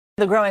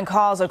The growing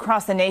calls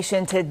across the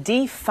nation to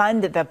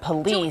defund the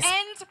police. To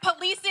end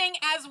policing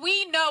as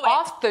we know it.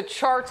 Off the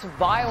charts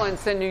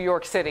violence in New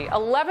York City.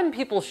 11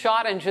 people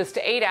shot in just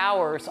 8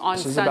 hours on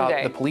Sunday. This is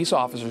about the police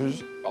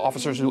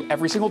officers who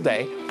every single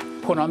day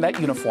put on that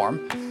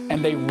uniform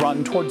and they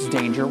run towards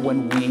danger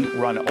when we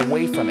run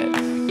away from it.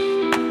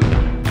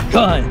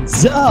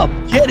 Guns up,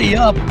 giddy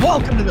up.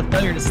 Welcome to the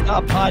Failure to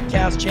Stop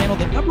podcast channel,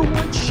 the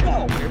 #1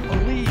 show where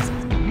police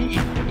meet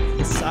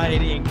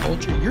society and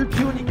culture. You're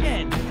tuning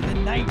in to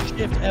the Night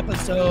Shift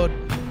episode,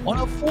 one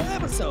of 4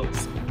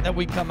 episodes that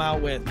we come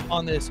out with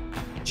on this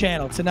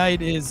channel.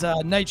 Tonight is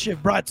Night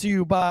Shift brought to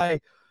you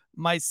by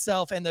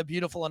myself and the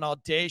beautiful and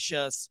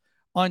audacious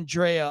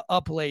Andrea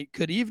up late.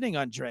 Good evening,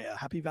 Andrea.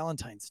 Happy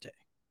Valentine's Day.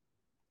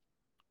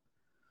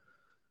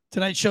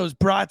 Tonight's show is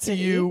brought to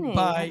you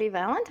by... Happy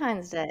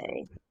Valentine's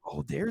Day.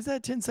 Oh, there's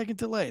that 10-second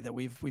delay that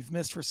we've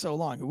missed for so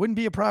long. It wouldn't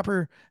be a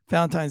proper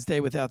Valentine's Day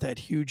without that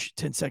huge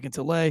 10-second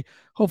delay.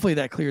 Hopefully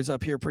that clears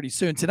up here pretty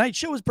soon. Tonight's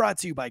show is brought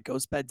to you by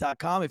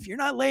ghostbed.com. If you're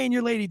not laying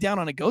your lady down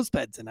on a ghost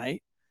bed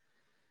tonight,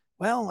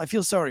 well, I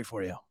feel sorry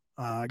for you.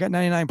 I got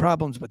 99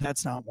 problems, but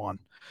that's not one.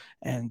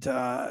 And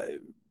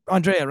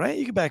Andrea, right?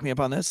 You can back me up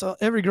on this.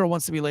 Every girl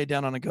wants to be laid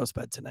down on a ghost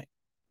bed tonight.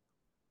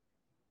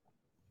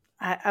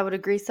 I would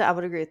agree. So I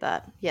would agree with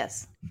that.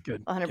 Yes.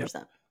 Good. 100%.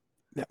 Yep.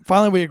 Yeah.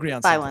 Finally, we agree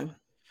on Buy something. one.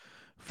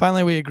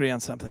 Finally, we agree on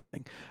something.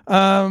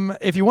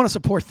 If you want to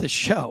support this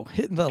show,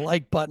 hit the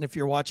like button if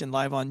you're watching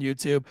live on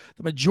YouTube.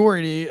 The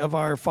majority of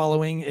our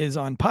following is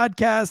on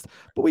podcast,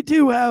 but we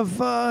do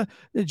have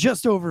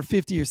just over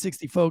 50 or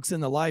 60 folks in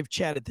the live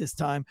chat at this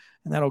time,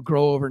 and that'll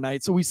grow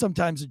overnight. So we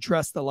sometimes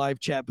address the live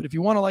chat. But if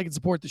you want to like and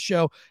support the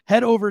show,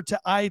 head over to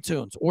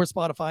iTunes or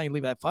Spotify and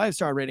leave that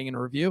 5-star rating and a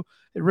review.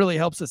 It really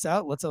helps us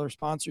out, lets other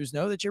sponsors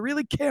know that you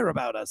really care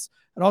about us.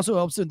 It also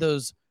helps in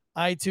those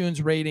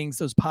iTunes ratings,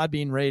 those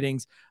Podbean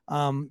ratings.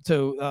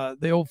 So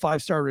the old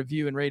 5-star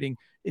review and rating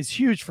is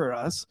huge for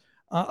us.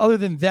 Other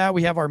than that,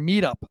 we have our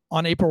meetup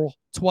on April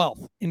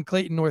 12th in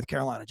Clayton, North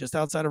Carolina, just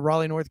outside of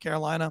Raleigh, North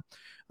Carolina.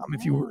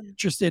 If you were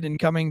interested in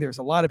coming, there's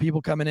a lot of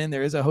people coming in.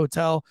 There is a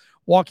hotel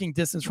walking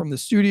distance from the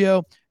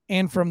studio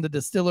and from the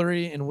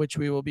distillery in which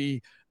we will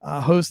be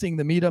hosting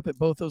the meetup at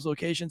both those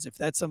locations. If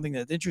that's something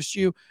that interests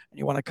you and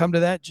you want to come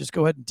to that, just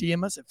go ahead and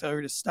DM us at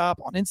Failure to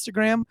Stop on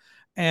Instagram,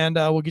 and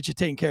we'll get you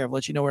taken care of,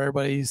 let you know where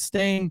everybody's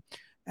staying.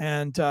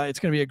 And it's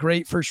going to be a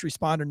great first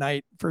responder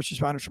night. First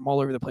responders from all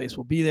over the place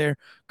will be there.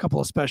 A couple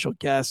of special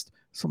guests,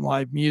 some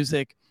live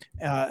music,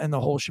 and the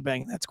whole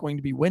shebang. That's going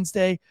to be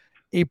Wednesday,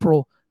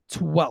 April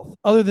 12th.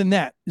 Other than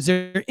that, is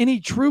there any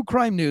true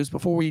crime news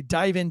before we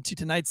dive into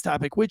tonight's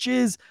topic, which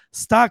is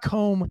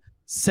Stockholm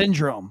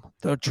Syndrome,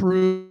 the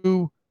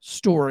true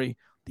story,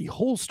 the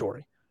whole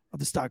story of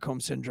the Stockholm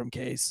Syndrome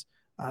case?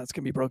 It's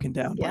going to be broken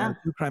down by our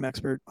true crime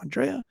expert,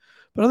 Andrea.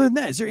 But other than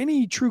that, is there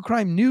any true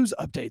crime news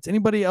updates?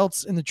 Anybody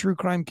else in the true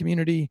crime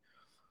community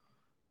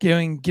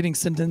getting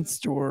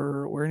sentenced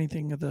or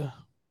anything of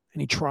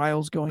any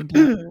trials going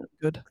down?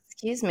 Good.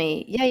 Excuse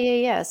me.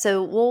 Yeah.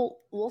 So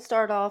we'll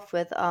start off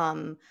with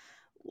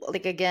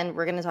again,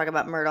 we're going to talk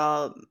about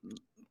Murdaugh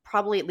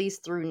probably at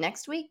least through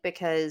next week,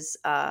 because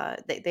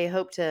they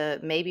hope to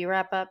maybe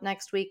wrap up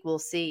next week. We'll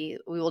see.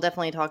 We will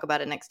definitely talk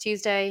about it next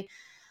Tuesday,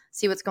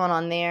 see what's going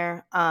on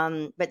there.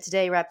 But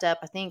today wrapped up,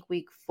 I think,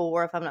 week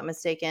 4, if I'm not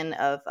mistaken,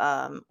 of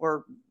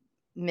or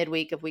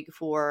midweek of week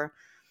 4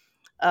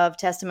 of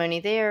testimony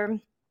there.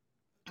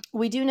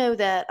 We do know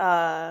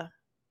that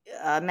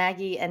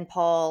Maggie and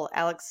Paul,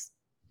 Alex's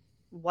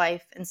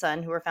wife and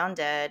son, who were found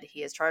dead,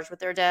 he is charged with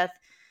their death.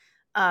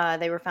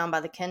 They were found by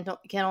the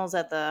kennels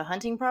at the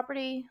hunting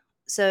property.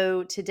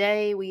 So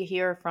today we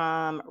hear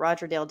from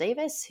Roger Dale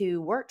Davis,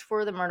 who worked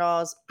for the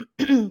Murdaughs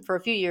for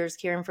a few years,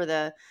 caring for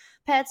the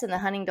pets and the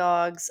hunting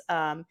dogs.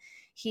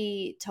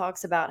 He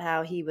talks about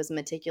how he was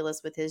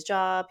meticulous with his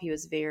job. He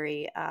was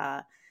very,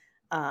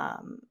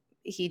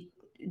 he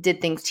did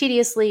things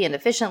tediously and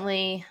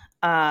efficiently.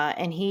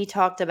 And he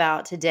talked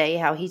about today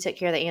how he took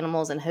care of the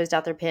animals and hosed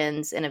out their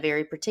pens in a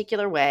very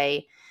particular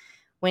way.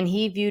 When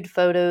he viewed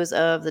photos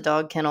of the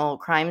dog kennel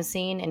crime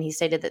scene, and he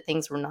stated that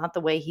things were not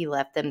the way he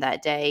left them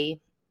that day,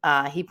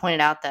 he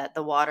pointed out that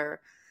the water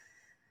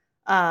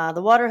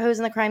hose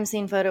in the crime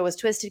scene photo was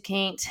twisted,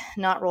 kinked,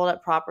 not rolled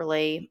up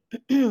properly.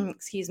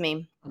 Excuse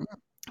me.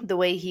 The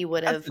way he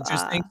would have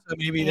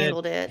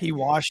handled it. He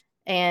washed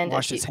his hands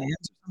or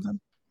something.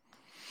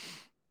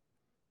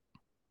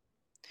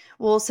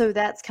 Well, so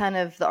that's kind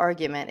of the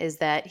argument, is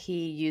that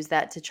he used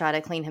that to try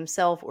to clean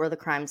himself or the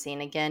crime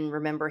scene. Again,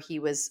 remember, he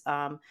was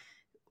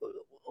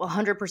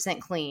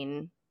 100%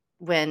 clean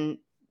when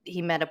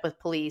he met up with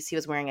police. He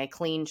was wearing a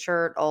clean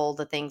shirt, all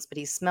the things, but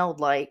he smelled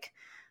like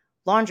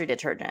laundry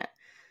detergent.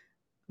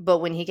 But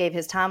when he gave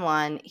his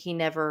timeline, he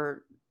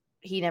never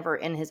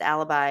in his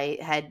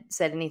alibi had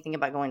said anything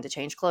about going to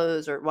change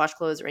clothes or wash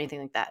clothes or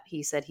anything like that.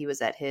 He said he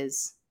was at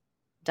his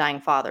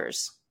dying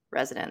father's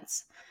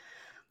residence.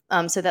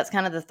 So that's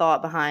kind of the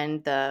thought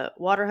behind the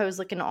water hose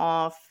licking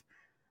off.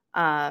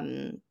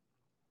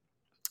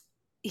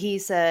 He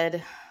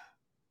said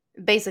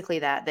basically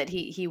that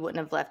he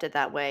wouldn't have left it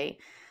that way.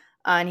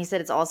 And he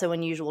said it's also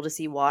unusual to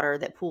see water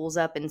that pools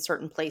up in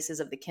certain places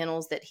of the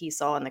kennels that he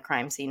saw in the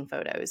crime scene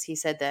photos. He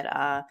said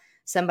that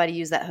somebody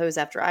used that hose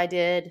after I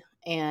did,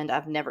 and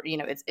I've never,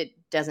 it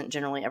doesn't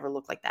generally ever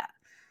look like that.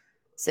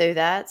 So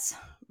that's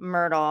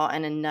Murdaugh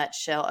in a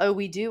nutshell. Oh,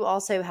 we do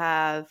also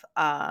have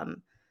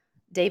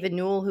David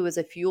Newell, who is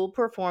a fuel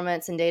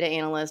performance and data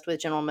analyst with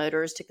General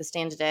Motors, took the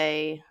stand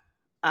today.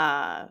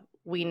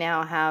 We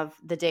now have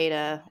the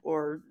data,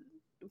 or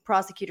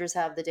prosecutors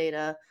have the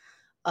data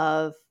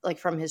of like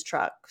from his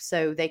truck,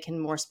 so they can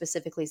more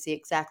specifically see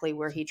exactly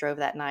where he drove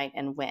that night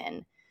and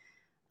when.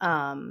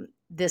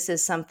 This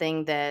is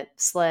something that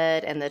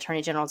SLED and the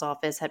Attorney General's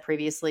office had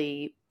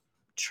previously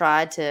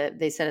tried to,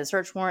 they set a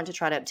search warrant to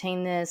try to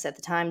obtain this. At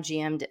the time,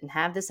 GM didn't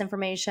have this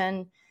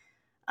information.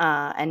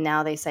 And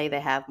now they say they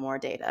have more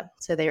data.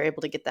 So they are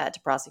able to get that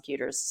to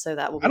prosecutors. So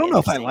that will be I don't know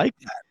if I interesting. like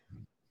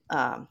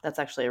that. That's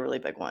actually a really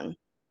big one.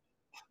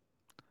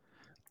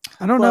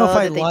 I don't know if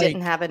I that they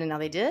didn't have it and now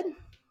they did.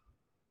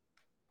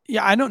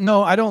 Yeah, I don't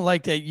know. I don't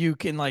like that you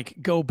can like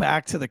go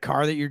back to the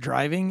car that you're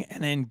driving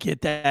and then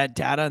get that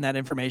data and that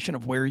information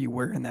of where you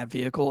were in that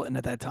vehicle and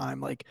at that time.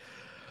 Like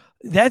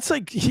that's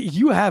like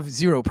you have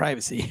zero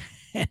privacy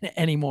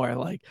anymore.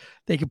 Like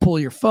they can pull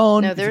your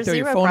phone. No, If you there's throw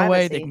your zero phone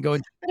away, they privacy. can go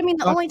and But I mean,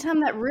 the only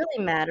time that really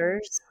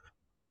matters.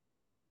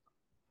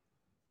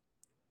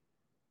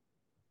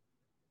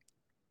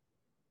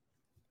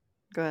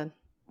 Go ahead.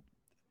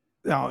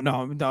 No,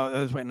 I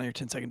was waiting on your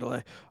 10-second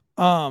delay.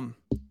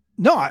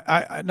 No,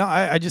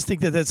 I just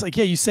think that that's like,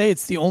 yeah, you say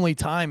it's the only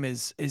time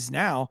is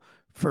now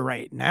for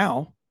right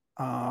now.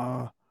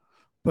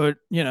 But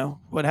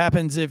what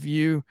happens if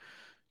you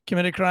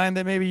commit a crime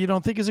that maybe you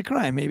don't think is a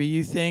crime? Maybe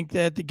you think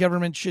that the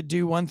government should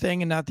do one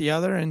thing and not the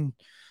other. And,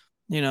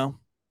 I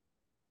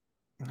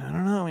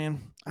don't know,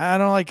 man. I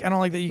don't like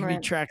that you can be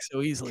tracked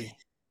so easily.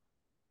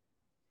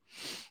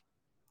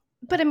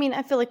 But I mean,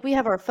 I feel like we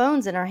have our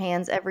phones in our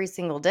hands every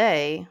single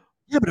day.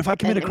 Yeah, but if I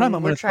commit a crime,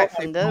 I'm going to throw my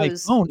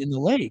phone in the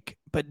lake.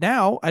 But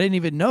now I didn't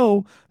even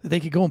know that they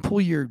could go and pull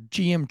your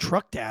GM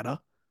truck data.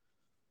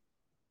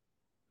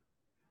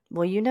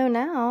 Well,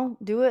 now.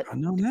 Do it. I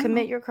know now.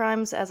 Commit your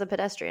crimes as a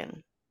pedestrian.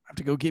 I have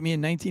to go get me a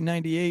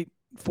 1998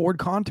 Ford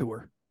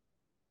Contour.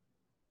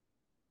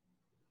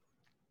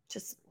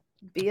 Just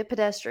be a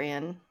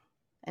pedestrian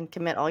and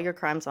commit all your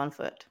crimes on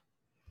foot.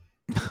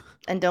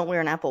 And don't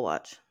wear an Apple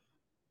Watch.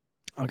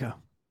 Okay.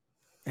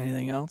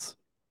 Anything else?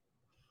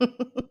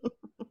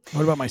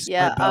 What about my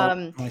smart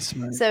belt?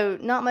 So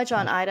not much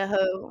on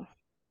Idaho.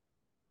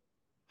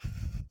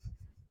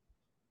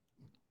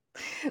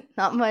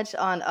 Not much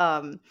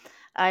on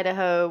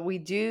Idaho.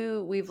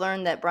 We've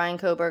learned that Bryan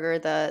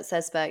Kohberger, the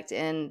suspect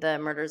in the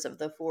murders of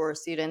the 4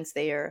 students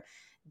there,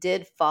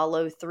 did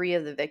follow 3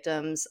 of the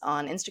victims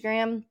on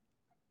Instagram,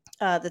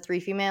 the 3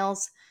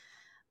 females.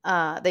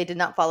 They did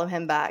not follow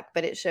him back,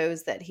 but it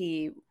shows that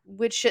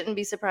which shouldn't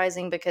be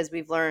surprising because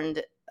we've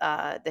learned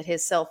that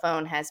his cell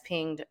phone has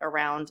pinged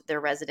around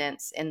their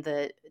residence in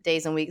the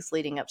days and weeks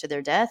leading up to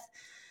their death.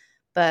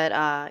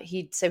 But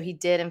he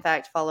did in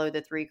fact follow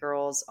the 3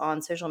 girls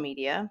on social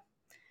media.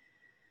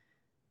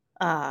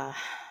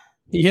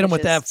 He hit him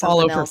with that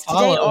follow for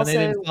follow, and they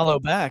didn't follow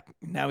back.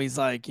 Now he's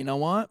like, you know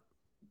what?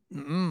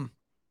 No,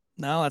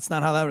 that's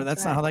not how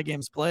that's not how that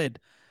game's played.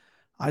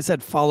 I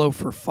said follow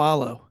for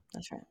follow.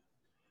 That's right.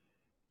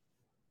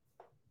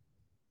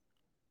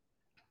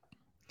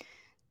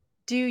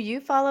 Do you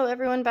follow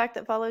everyone back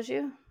that follows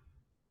you?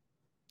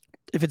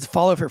 If it's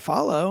follow for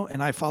follow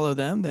and I follow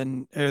them,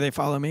 then or they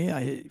follow me,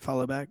 I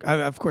follow back.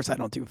 Of course, I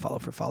don't do follow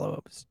for follow. I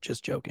was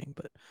just joking,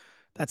 but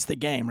that's the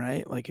game,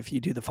 right? Like if you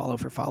do the follow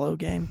for follow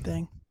game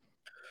thing.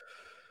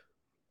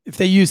 If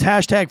they use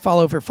hashtag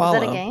follow for follow.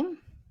 Is that a game?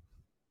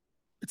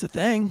 It's a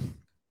thing.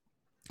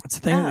 It's a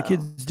thing that the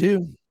kids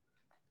do.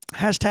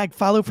 Hashtag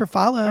follow for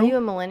follow. Are you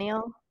a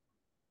millennial?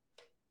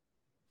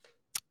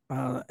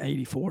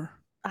 84.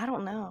 I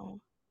don't know.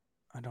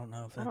 I don't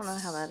know if I don't know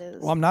how that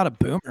is. Well, I'm not a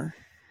boomer.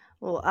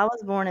 Well, I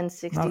was born in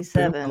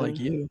 67. Not a boomer like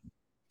you.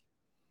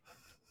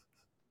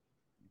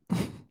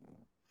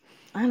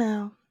 I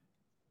know.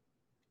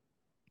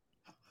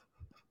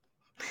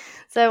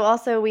 So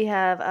also we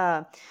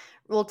have,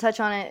 we'll touch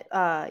on it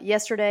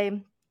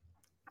yesterday.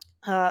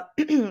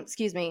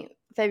 Excuse me.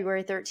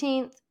 February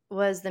 13th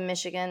was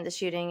the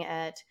shooting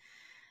at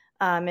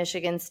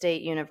Michigan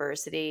State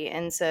University.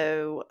 And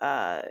so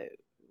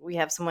we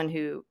have someone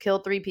who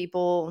killed 3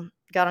 people,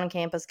 got on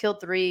campus, killed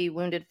 3,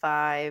 wounded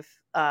 5,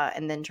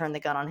 and then turned the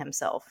gun on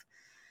himself.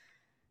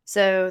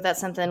 So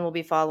that's something we'll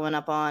be following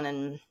up on,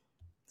 and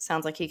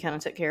sounds like he kind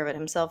of took care of it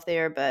himself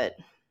there, but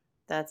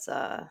that's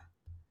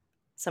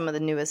some of the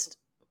newest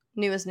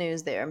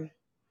news there.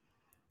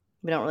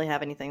 We don't really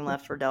have anything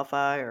left for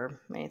Delphi or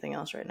anything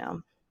else right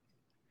now.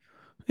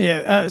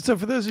 Yeah. So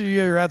for those of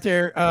you who are out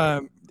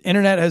there,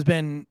 internet has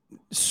been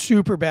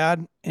super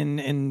bad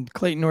in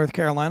Clayton, North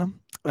Carolina.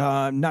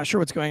 I'm not sure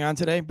what's going on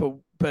today, but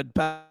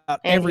about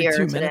every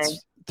 2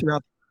 minutes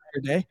throughout the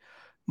entire day,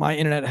 my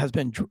internet has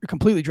been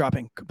completely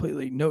dropping,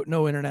 completely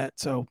no internet.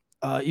 So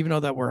even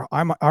though that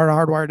I'm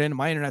hardwired in,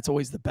 my internet's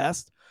always the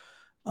best.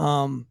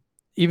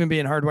 even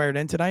being hardwired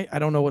in tonight. I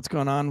don't know what's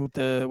going on with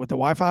the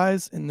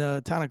Wi-Fi's in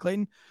the town of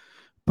Clayton,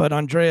 but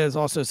Andrea has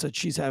also said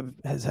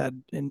has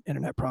had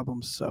internet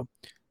problems. So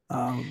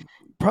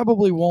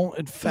probably won't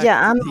affect.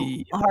 Yeah, I'm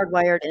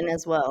hardwired in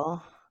as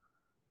well.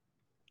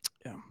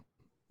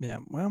 Yeah.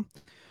 Well,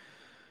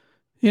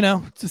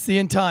 it's the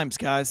end times,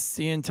 guys. It's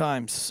the end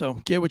times. So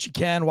get what you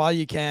can while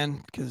you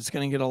can, because it's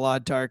going to get a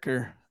lot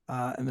darker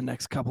in the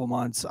next couple of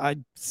months.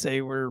 I'd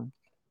say we're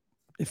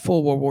in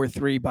full World War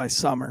III by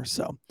summer.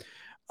 So,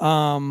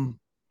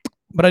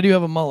 but I do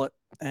have a mullet,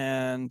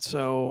 and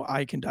so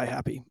I can die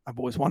happy. I've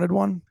always wanted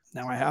one.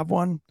 Now I have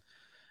one,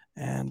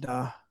 and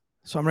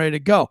so I'm ready to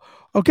go.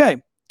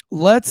 Okay,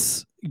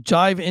 let's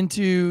dive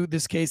into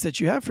this case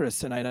that you have for us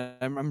tonight.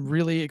 I'm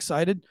really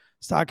excited.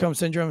 Stockholm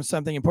Syndrome is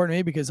something important to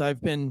me because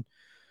I've been,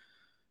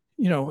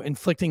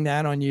 inflicting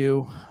that on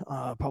you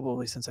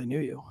probably since I knew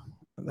you,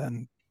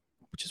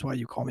 which is why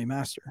you call me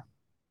Master,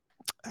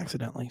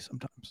 accidentally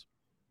sometimes.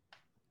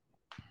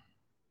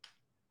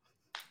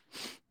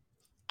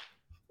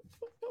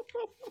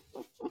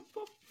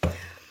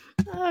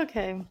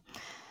 Okay.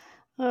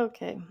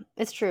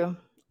 It's true.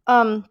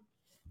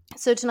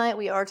 So tonight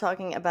we are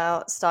talking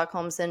about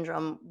Stockholm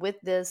Syndrome. With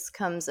this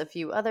comes a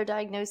few other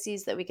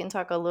diagnoses that we can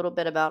talk a little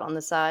bit about on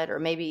the side, or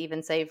maybe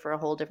even save for a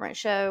whole different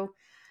show.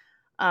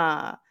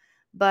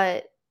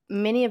 But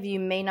many of you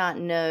may not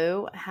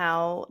know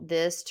how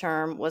this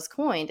term was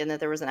coined, and that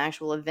there was an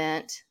actual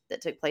event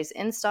that took place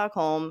in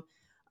Stockholm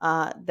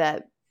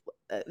that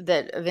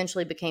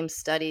eventually became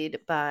studied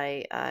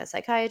by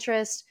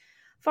psychiatrists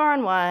far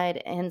and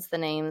wide, hence the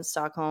name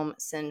Stockholm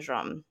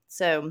Syndrome.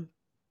 So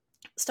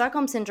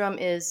Stockholm Syndrome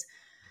is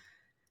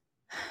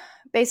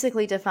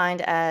basically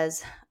defined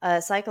as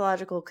a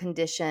psychological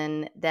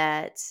condition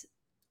that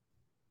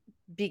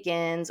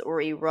begins or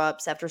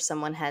erupts after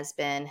someone has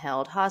been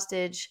held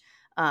hostage,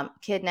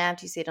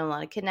 kidnapped. You see it in a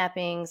lot of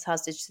kidnappings,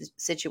 hostage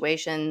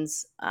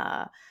situations,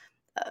 a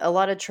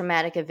lot of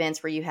traumatic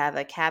events where you have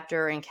a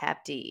captor and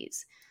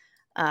captees.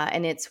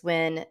 And it's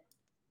when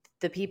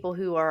the people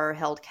who are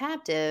held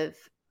captive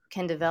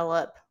can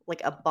develop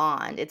like a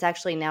bond. It's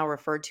actually now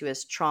referred to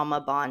as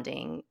trauma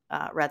bonding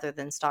rather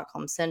than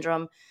Stockholm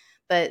Syndrome,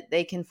 but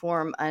they can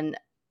form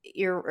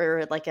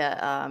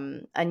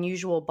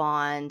unusual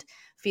bond,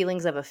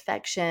 feelings of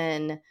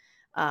affection,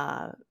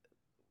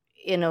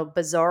 in a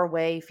bizarre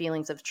way,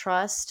 feelings of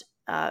trust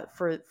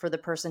for the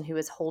person who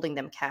is holding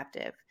them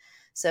captive.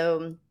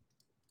 So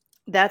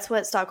that's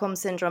what Stockholm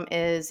Syndrome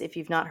is, if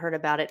you've not heard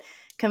about it.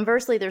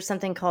 Conversely, there's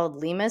something called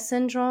Lima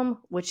Syndrome,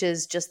 which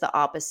is just the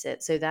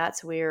opposite. So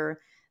that's where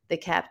the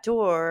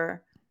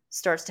captor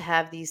starts to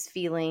have these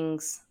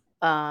feelings,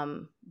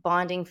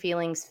 bonding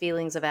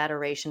feelings of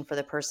adoration for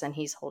the person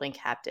he's holding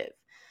captive.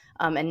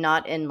 And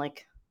not in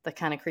like the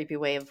kind of creepy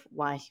way of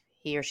why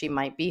he or she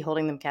might be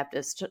holding them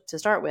captive to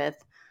start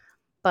with.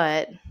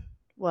 But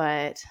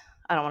what?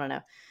 I don't want to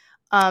know.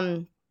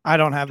 I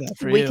don't have that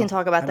for you. We can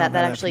talk about that.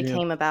 That actually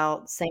came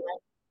about same.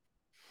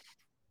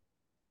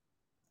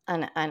 I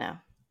know.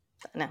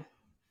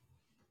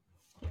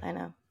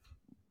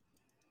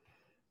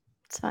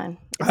 It's fine.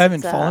 I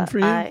haven't fallen for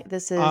you. I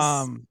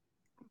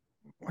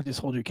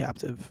just hold you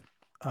captive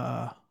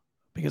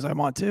because I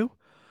want to.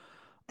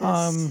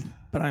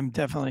 But I'm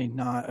definitely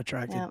not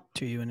attracted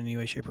to you in any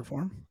way, shape, or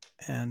form.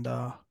 And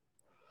I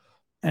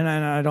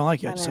don't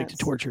like you. I just like to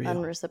torture you.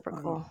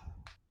 Unreciprocal.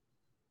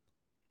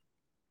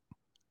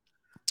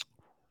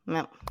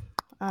 No,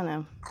 I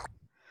know.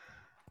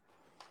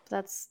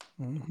 That's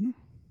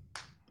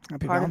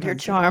part of your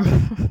charm.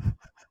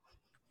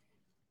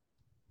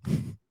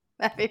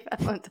 Happy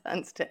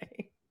Valentine's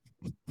Day.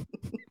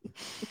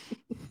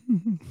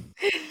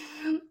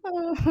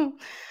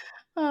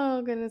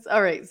 Oh goodness.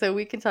 All right, so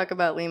we can talk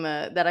about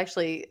Lima. That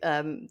actually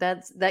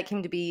that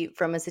came to be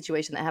from a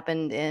situation that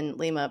happened in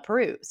Lima,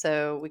 Peru.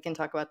 So we can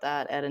talk about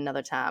that at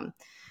another time.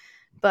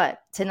 But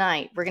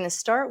tonight we're going to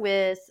start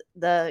with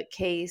the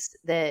case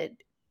that,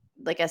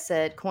 like I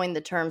said, coined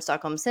the term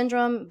Stockholm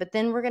Syndrome, but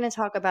then we're going to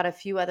talk about a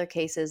few other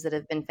cases that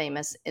have been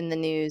famous in the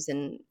news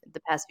in the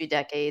past few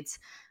decades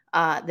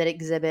that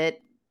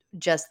exhibit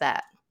just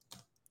that.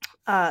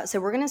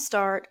 So we're going to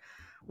start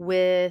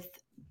with,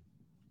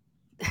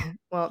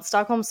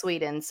 Stockholm,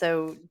 Sweden.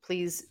 So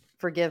please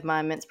forgive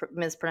my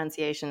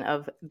mispronunciation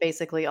of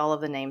basically all of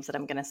the names that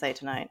I'm going to say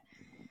tonight.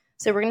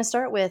 So we're going to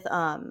start with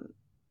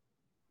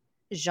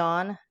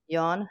Jan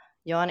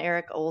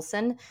Erik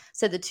Olsson.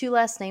 So the two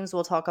last names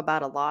we'll talk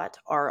about a lot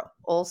are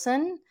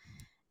Olsson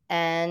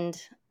and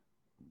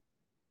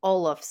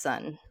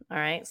Olofsson. All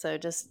right, so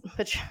just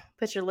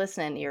put your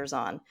listening ears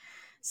on.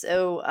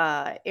 So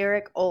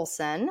Erik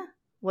Olsson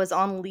was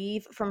on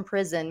leave from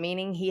prison,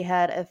 meaning he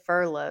had a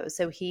furlough.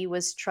 So he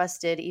was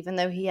trusted, even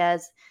though he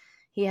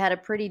had a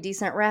pretty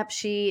decent rap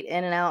sheet,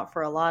 in and out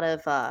for a lot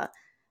of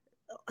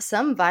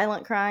some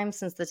violent crimes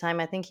since the time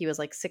I think he was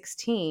like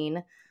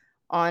 16.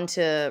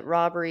 Onto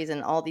robberies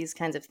and all these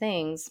kinds of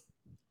things.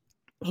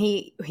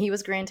 He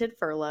was granted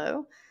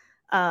furlough.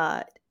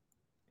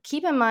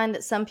 Keep in mind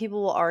that some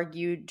people will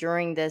argue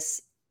during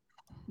this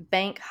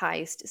bank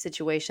heist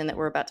situation that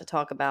we're about to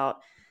talk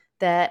about,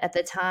 that at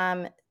the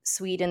time,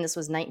 Sweden, this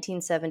was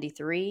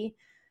 1973,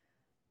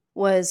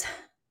 was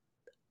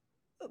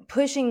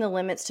pushing the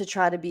limits to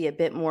try to be a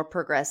bit more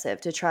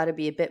progressive, to try to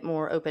be a bit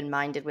more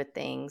open-minded with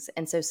things.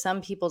 And so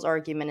some people's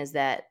argument is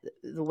that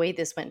the way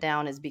this went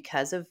down is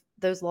because of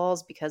those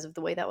laws, because of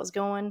the way that was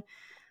going.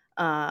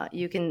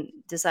 You can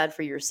decide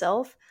for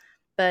yourself.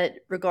 But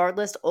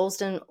regardless,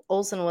 Olson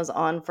was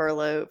on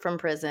furlough from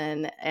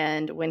prison.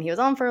 And when he was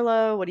on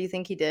furlough, what do you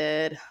think he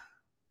did?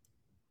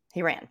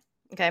 He ran.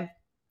 Okay.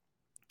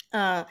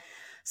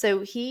 So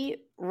he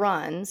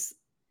runs.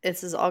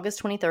 This is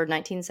August 23rd,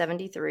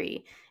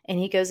 1973. And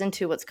he goes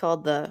into what's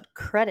called the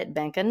credit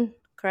banken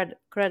in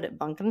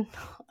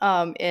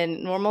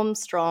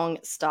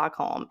Norrmalmstorg,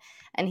 Stockholm.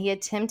 And he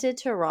attempted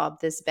to rob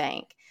this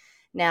bank.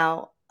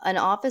 Now, an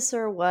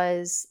officer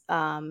was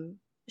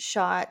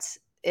shot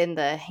in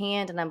the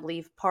hand and I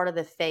believe part of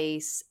the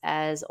face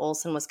as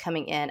Olson was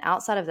coming in.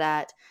 Outside of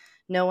that,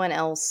 no one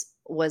else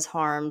was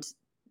harmed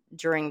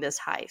during this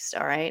heist.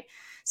 All right.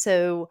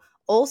 So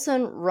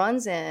Olson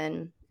runs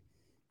in,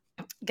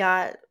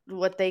 got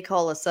what they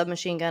call a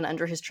submachine gun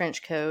under his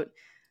trench coat,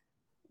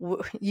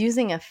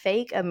 using a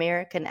fake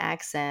American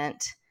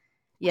accent,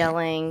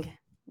 yelling,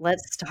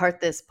 "Let's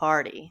start this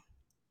party."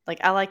 Like,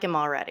 I like him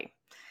already.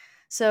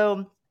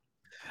 So,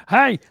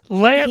 hey,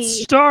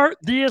 let's start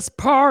this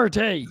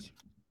party.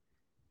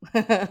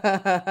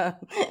 Right.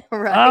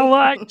 I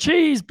like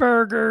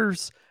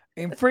cheeseburgers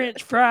and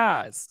French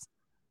fries.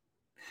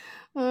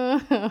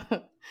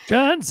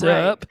 Guns Right.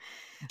 up.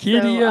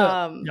 Giddy So,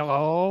 up,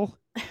 y'all.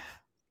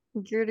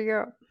 Giddy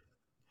up.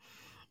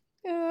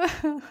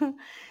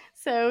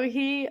 So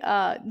he,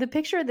 the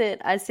picture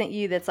that I sent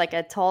you that's like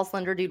a tall,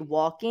 slender dude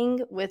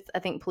walking with, I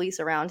think, police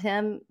around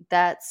him,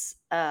 that's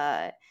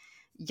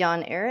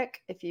Jan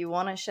Erik, if you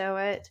want to show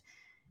it.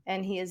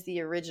 And he is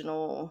the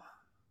original,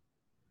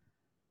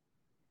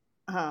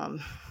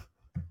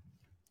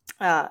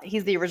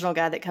 he's the original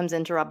guy that comes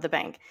in to rob the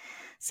bank.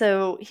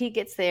 So he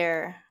gets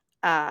there.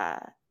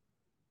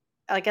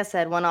 Like I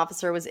said, one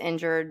officer was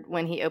injured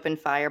when he opened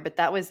fire, but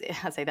that was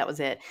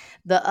it.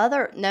 The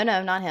other, no,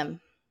 not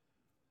him.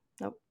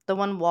 Nope. The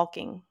one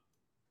walking.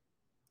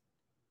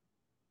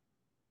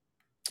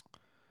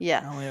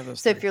 Yeah. I only have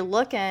those So three. if you're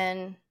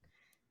looking,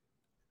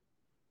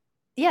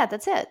 yeah,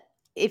 that's it.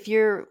 If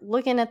you're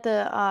looking at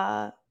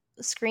the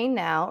screen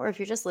now, or if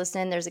you're just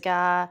listening, there's a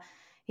guy.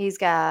 He's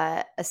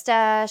got a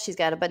stash. He's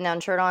got a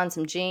button-down shirt on,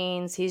 some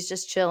jeans. He's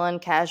just chilling,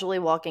 casually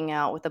walking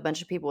out with a bunch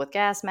of people with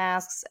gas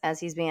masks as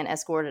he's being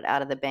escorted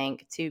out of the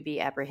bank to be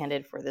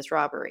apprehended for this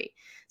robbery.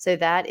 So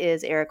that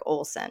is Erik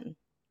Olson.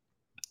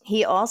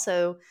 He shot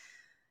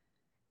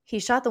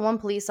the one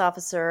police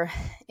officer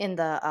in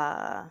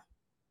the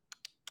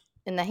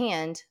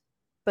hand,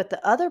 but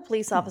the other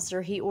police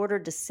officer he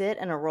ordered to sit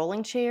in a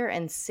rolling chair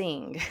and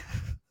sing. He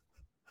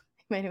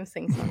made him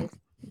sing songs.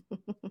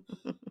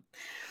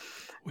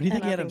 What do you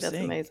think And he I had him think that's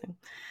sing?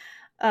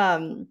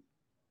 amazing.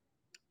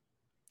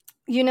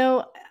 You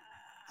know,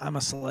 I'm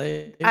a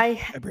slave by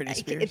Britney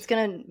Spears. it's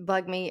gonna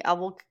bug me.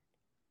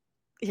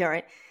 Yeah,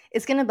 right.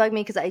 It's gonna bug me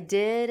because I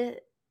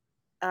did.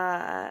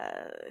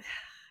 That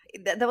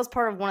was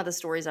part of one of the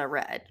stories I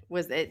read.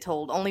 Was it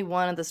told only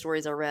one of the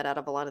stories I read out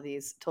of a lot of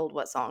these told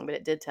what song, but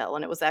it did tell,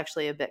 and it was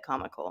actually a bit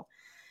comical.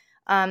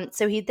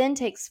 So he then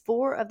takes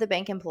 4 of the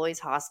bank employees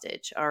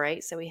hostage. All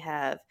right. So we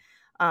have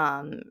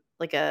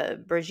like a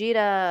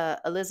Brigitte,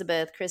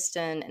 Elizabeth,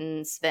 Kristen,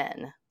 and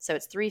Sven. So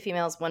it's 3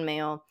 females, 1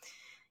 male.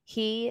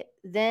 He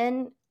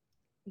then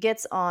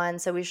gets on.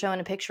 So we're showing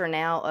a picture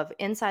now of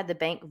inside the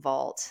bank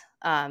vault.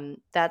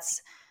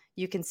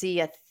 You can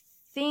see, I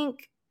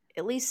think,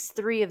 at least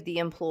 3 of the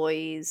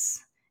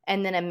employees,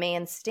 and then a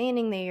man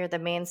standing there. The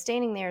man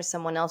standing there is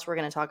someone else we're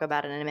going to talk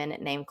about in a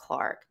minute named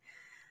Clark.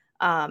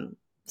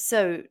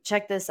 So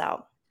check this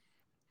out.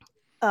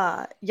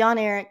 Jan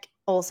Erik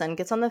Olson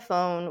gets on the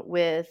phone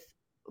with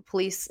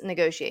police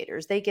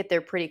negotiators. They get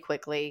there pretty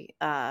quickly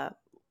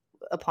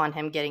upon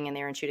him getting in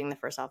there and shooting the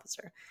first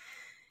officer.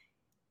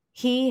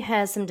 He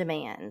has some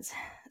demands.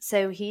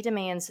 So he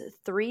demands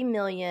 3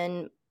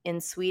 million in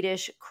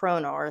Swedish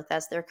kronor.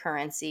 That's their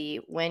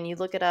currency. When you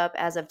look it up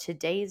as of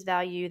today's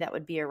value, that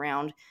would be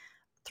around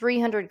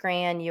 300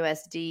 grand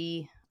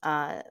USD.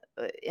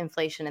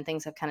 Inflation and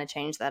things have kind of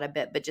changed that a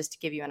bit, but just to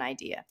give you an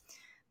idea,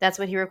 that's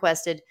what he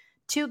requested.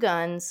 2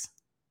 guns,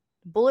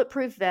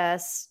 bulletproof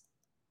vests,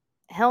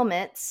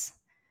 helmets,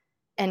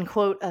 and,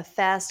 quote, a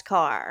fast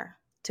car,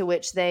 to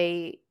which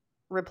they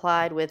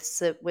replied with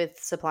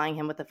supplying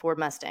him with a Ford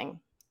Mustang.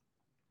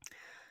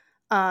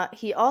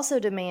 He also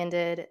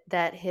demanded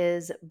that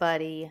his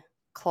buddy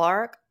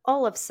Clark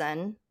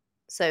Olofsson,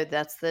 so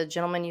that's the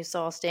gentleman you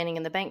saw standing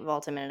in the bank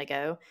vault a minute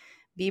ago,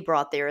 be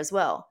brought there as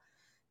well.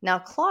 Now,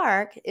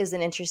 Clark is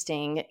an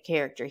interesting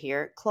character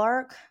here.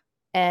 Clark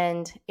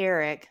and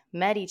Erik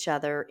met each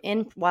other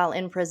while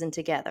in prison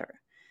together.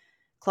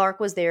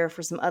 Clark was there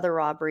for some other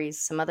robberies,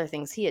 some other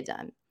things he had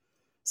done.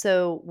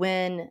 So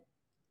when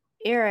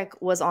Erik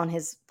was on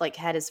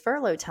had his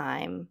furlough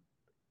time,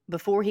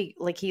 before he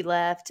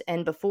left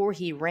and before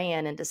he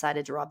ran and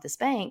decided to rob this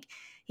bank,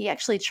 he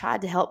actually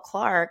tried to help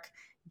Clark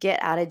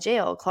get out of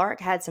jail.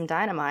 Clark had some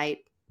dynamite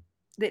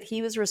that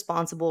he was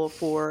responsible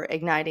for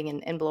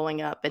igniting and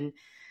blowing up, and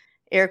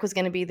Eric was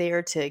going to be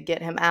there to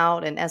get him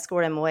out and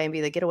escort him away and be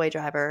the getaway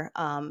driver.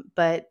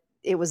 But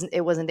it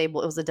wasn't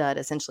able. It was a dud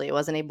essentially. It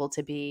wasn't able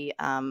to be.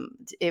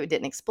 It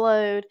didn't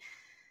explode.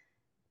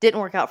 Didn't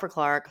work out for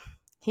Clark.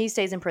 He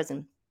stays in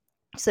prison.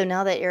 So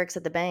now that Eric's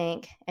at the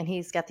bank and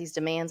he's got these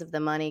demands of the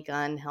money,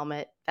 gun,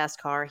 helmet,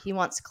 fast car, he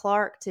wants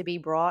Clark to be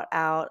brought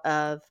out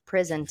of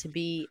prison to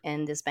be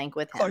in this bank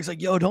with him. Clark's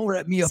like, yo, don't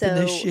wrap me up in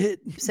this shit.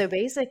 So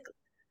basically,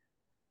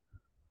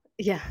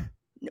 yeah.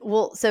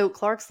 Well, so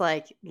Clark's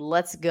like,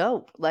 let's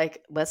go.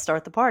 Like, let's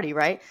start the party,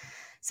 right?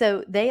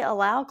 So they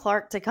allow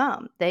Clark to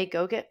come. They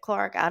go get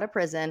Clark out of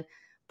prison,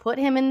 put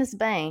him in this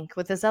bank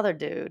with this other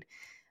dude,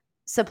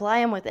 supply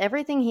him with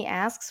everything he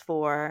asks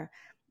for.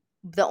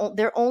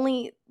 Their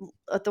only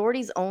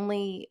authorities'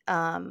 only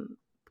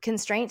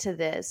constraint to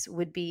this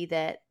would be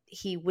that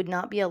he would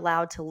not be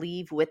allowed to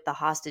leave with the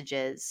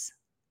hostages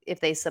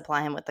if they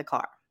supply him with the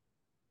car.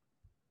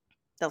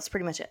 That's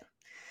pretty much it.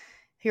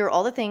 Here are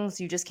all the things,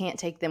 you just can't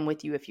take them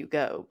with you if you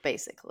go,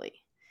 basically.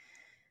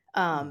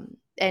 And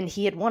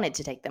he had wanted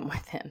to take them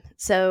with him.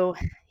 So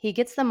he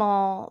gets them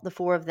all, the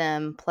four of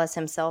them, plus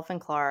himself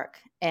and Clark,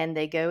 and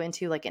they go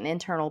into like an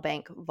internal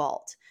bank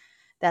vault.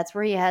 That's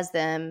where he has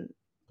them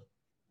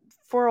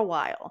for a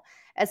while.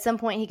 At some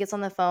point, he gets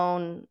on the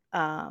phone.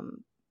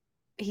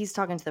 He's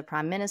talking to the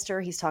prime minister.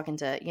 He's talking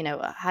to,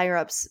 higher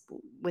ups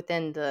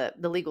within the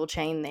legal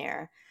chain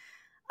there.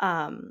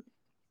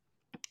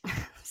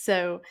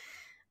 So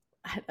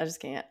I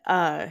just can't.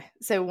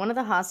 So one of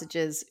the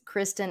hostages,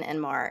 Kristen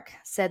and Mark,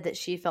 said that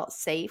she felt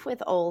safe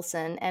with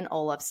Olsen and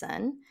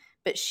Olafson,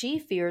 but she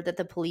feared that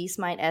the police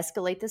might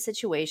escalate the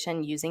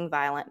situation using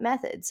violent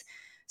methods.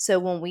 So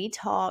when we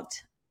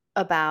talked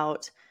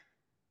about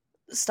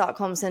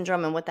Stockholm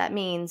Syndrome and what that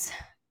means,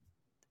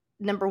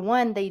 number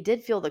one, they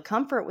did feel the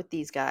comfort with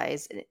these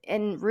guys.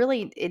 And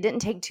really, it didn't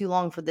take too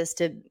long for this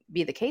to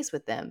be the case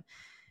with them.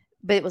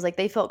 But it was like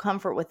they felt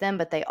comfort with them,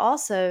 but they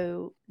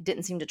also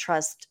didn't seem to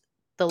trust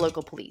the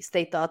local police.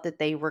 They thought that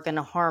they were going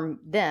to harm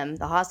them,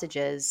 the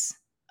hostages,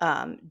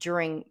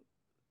 during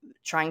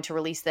trying to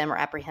release them or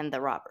apprehend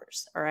the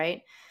robbers. All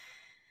right.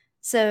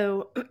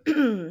 So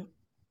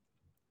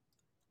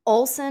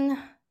Olsen,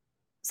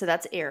 so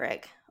that's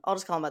Eric. I'll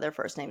just call them by their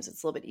first names.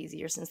 It's a little bit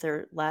easier since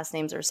their last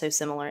names are so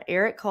similar.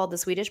 Eric called the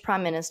Swedish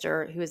prime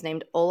minister, who is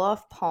named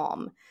Olof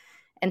Palme,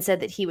 and said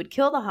that he would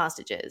kill the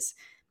hostages.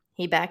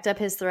 He backed up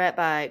his threat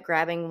by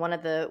grabbing one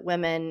of the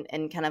women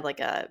in kind of like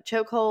a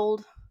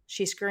chokehold.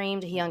 She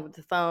screamed. He hung up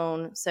the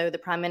phone. So the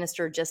prime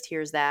minister just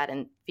hears that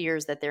and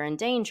fears that they're in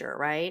danger,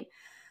 right?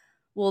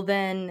 Well,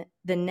 then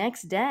the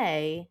next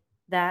day,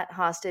 that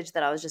hostage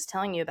that I was just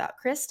telling you about,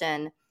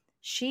 Kristen,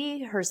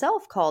 she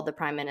herself called the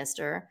prime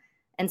minister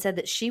and said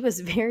that she was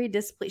very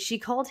displeased. She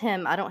called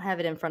him, I don't have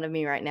it in front of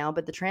me right now,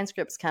 but the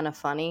transcript's kind of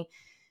funny.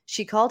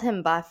 She called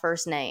him by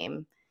first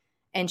name,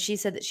 and she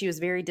said that she was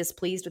very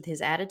displeased with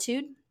his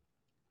attitude,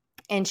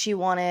 and she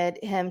wanted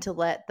him to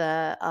let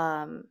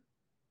the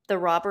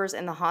robbers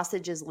and the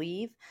hostages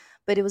leave.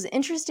 But it was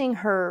interesting,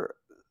 her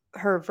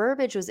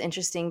verbiage was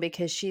interesting,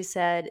 because she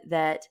said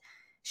that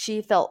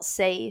she felt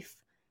safe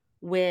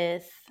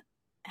with,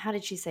 how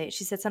did she say it?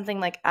 She said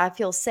something like, I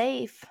feel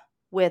safe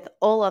with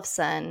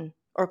Olafson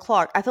or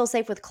Clark. I feel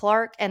safe with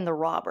Clark and the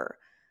robber.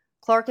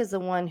 Clark is the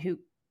one who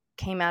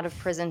came out of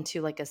prison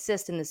to like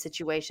assist in the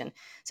situation.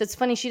 So it's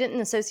funny, she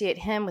didn't associate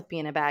him with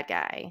being a bad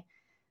guy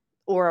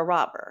or a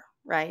robber,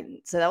 right?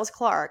 So that was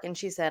Clark. And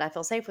she said, I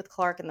feel safe with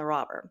Clark and the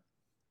robber.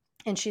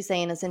 And she's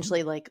saying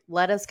essentially like,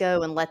 let us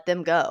go and let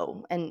them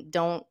go and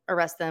don't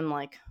arrest them.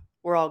 Like,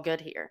 we're all good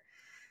here.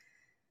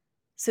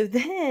 So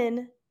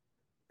then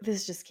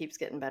this just keeps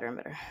getting better and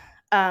better.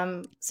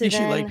 So Did she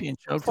then like being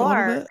choked a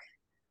little bit?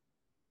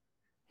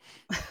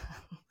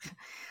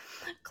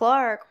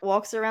 Clark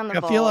walks around the I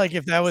vault feel like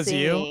if that was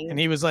singing. you and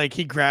he was like,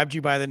 he grabbed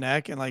you by the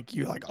neck and like,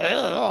 you're like,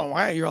 oh,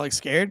 why? You're like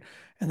scared.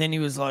 And then he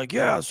was like,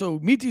 yeah, so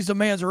meet these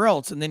demands or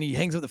else. And then he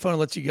hangs up the phone and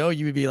lets you go.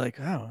 You would be like,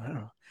 oh,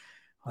 well,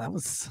 that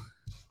was,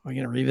 are we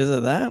going to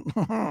revisit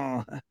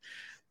that?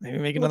 Maybe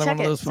make another one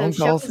of those phone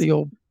calls to the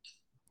old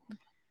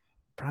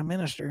prime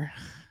minister.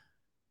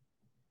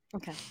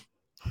 Okay.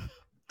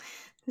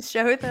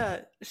 Show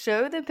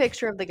the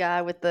picture of the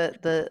guy with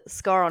the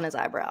scar on his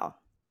eyebrow.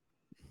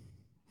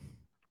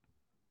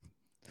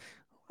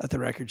 Let the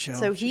record show.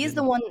 So he's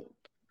the one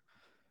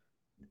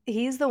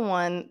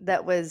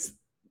that was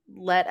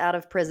let out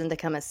of prison to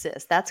come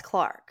assist. That's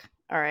Clark.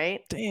 All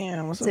right.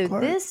 Damn. What's so up,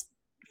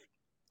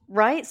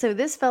 Clark? So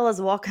this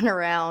fella's walking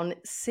around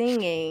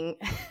singing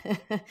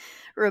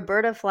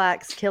Roberta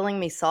Flack's "Killing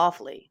Me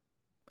Softly."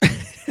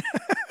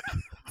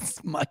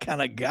 That's my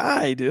kind of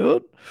guy,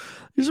 dude.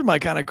 These are my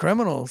kind of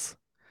criminals.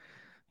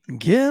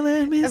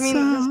 Killing me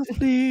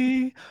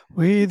softly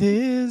with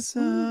his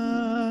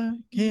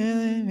song.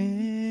 Killing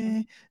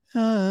me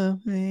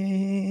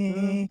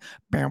softly.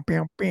 Bow,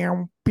 bow,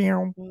 bow,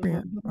 bow,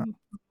 bow.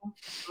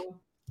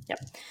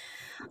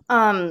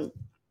 Yep.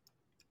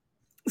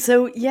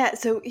 So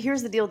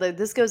here's the deal though.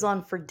 This goes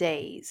on for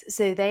days.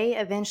 So they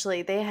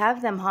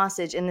have them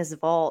hostage in this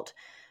vault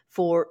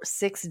for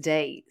 6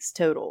 days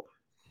total.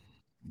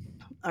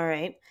 All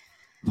right.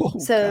 Oh,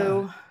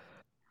 So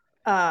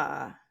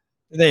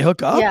did they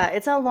hook up? yeah,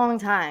 it's a long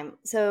time.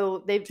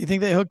 So Do you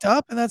think they hooked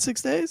up in that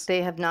 6 days?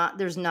 they have not,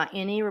 there's not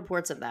any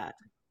reports of that.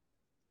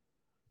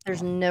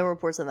 There's no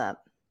reports of that.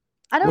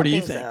 I don't What do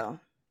you think think? so.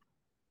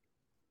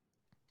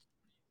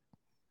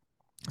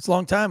 It's a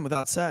long time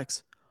without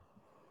sex.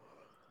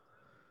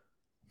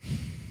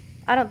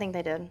 I don't think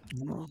they did.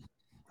 I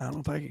don't know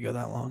if I could go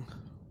that long.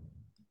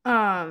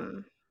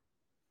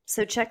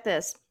 So check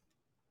this.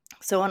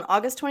 So on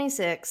August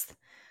 26th,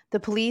 the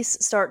police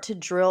start to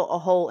drill a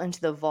hole into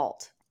the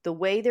vault. The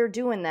way they're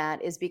doing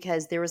that is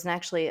because there was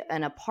actually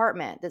an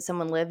apartment that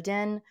someone lived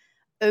in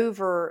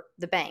over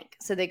the bank.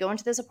 So they go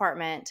into this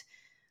apartment,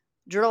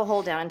 drill a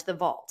hole down into the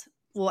vault.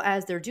 Well,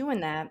 as they're doing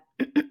that,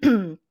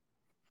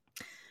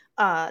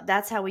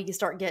 that's how we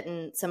start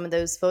getting some of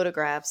those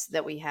photographs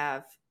that we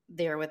have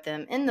there with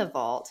them in the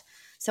vault.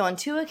 So on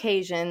 2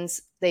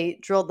 occasions, they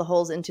drilled the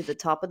holes into the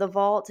top of the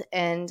vault,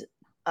 and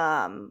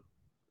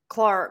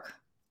Clark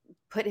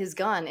put his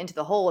gun into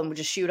the hole and would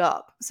just shoot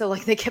up. So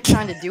like they kept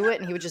trying to do it,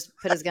 and he would just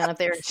put his gun up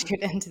there and shoot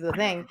into the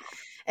thing.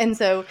 And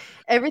so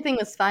everything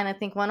was fine. I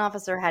think one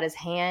officer had his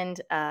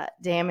hand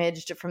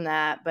damaged from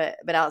that, but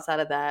outside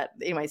of that,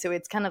 anyway. So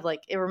it's kind of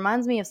like, it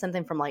reminds me of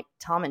something from like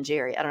Tom and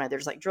Jerry. I don't know. They're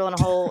just like drilling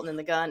a hole and then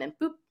the gun and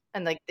boop,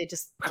 and like they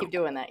just keep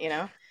doing that, you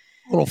know.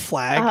 Little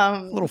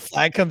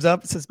flag comes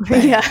up. It says,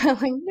 bang. Yeah.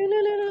 Like,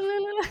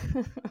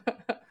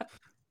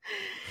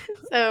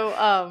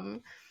 so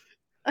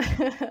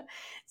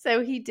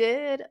so he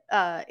did,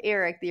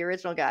 Eric, the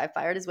original guy,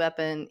 fired his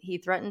weapon. He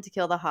threatened to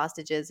kill the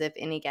hostages if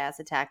any gas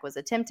attack was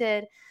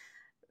attempted.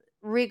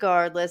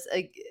 Regardless,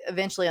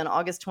 eventually on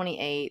August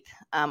 28th,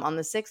 on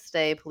the 6th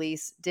day,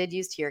 police did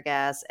use tear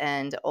gas,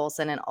 and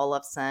Olsen and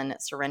Olafson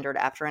surrendered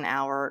after an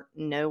hour.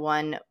 No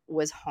one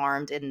was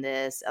harmed in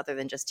this other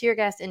than just tear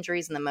gas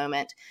injuries in the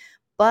moment.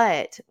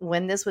 But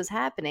when this was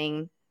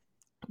happening,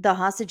 the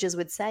hostages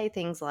would say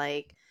things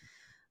like,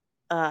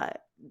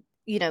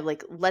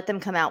 like, let them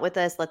come out with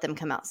us, let them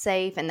come out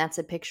safe. And that's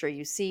a picture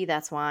you see.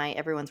 That's why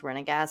everyone's wearing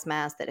a gas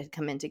mask that had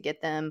come in to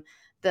get them.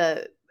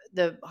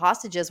 The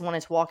hostages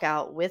wanted to walk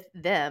out with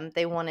them.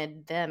 They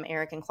wanted them,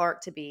 Eric and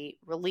Clark, to be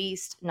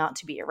released, not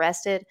to be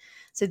arrested.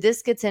 So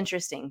this gets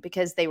interesting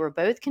because they were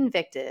both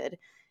convicted.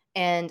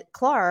 And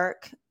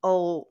Clark,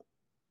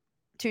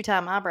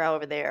 two-time eyebrow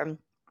over there,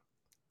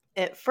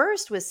 at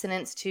first was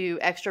sentenced to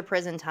extra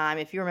prison time.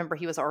 If you remember,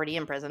 he was already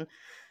in prison.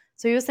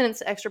 So he was sentenced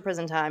to extra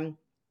prison time.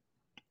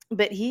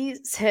 But he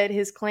said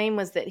his claim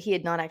was that he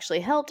had not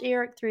actually helped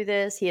Eric through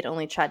this. He had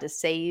only tried to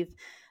save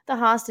the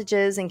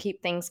hostages and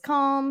keep things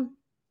calm.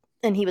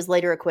 And he was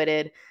later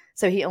acquitted.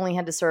 So he only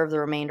had to serve the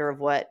remainder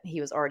of what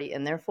he was already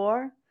in there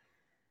for.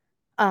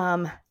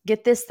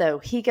 Get this, though.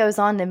 He goes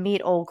on to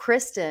meet old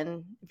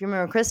Kristen. If you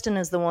remember, Kristen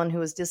is the one who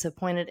was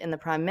disappointed in the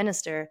prime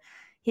minister.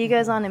 He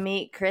goes on to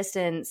meet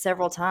Kristen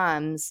several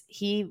times.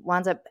 He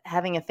winds up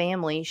having a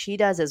family. She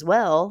does as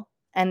well.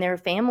 And their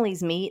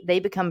families meet. They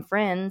become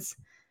friends.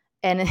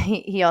 And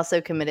he also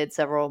committed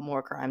several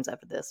more crimes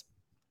after this.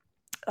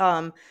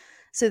 So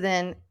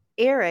then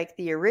Eric,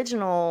 the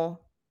original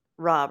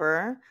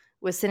robber,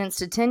 was sentenced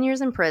to 10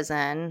 years in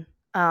prison,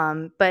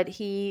 but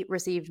he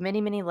received many,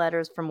 many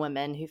letters from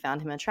women who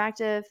found him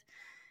attractive.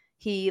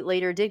 He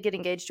later did get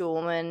engaged to a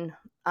woman.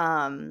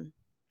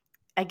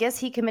 I guess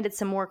he committed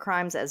some more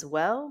crimes as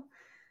well.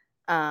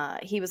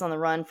 He was on the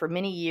run for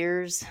many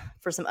years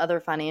for some other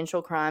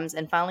financial crimes,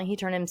 and finally he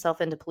turned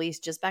himself into police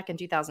just back in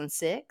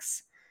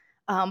 2006.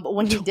 But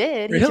when he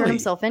did, he turned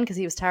himself in because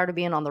he was tired of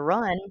being on the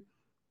run.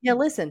 Yeah,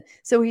 listen.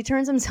 So he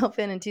turns himself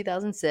in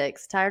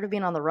 2006, tired of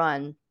being on the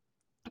run.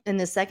 And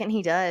the second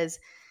he does,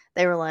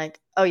 they were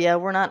like, oh, yeah,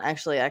 we're not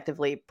actually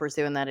actively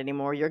pursuing that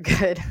anymore. You're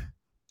good.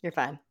 You're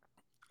fine.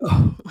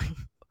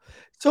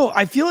 So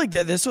I feel like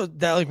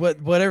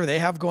whatever they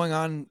have going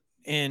on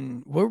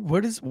in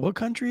what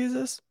country is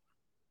this?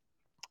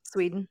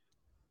 Sweden.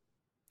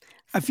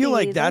 I feel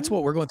like that's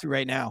what we're going through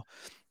right now,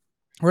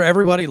 where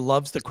everybody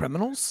loves the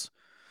criminals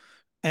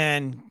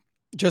and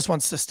just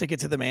wants to stick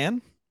it to the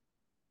man.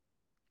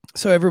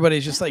 So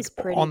everybody's just like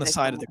on the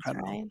side of the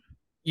criminal. Right?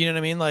 You know what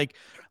I mean? Like,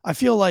 I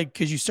feel like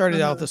because you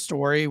started out the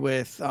story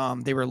with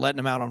they were letting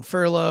him out on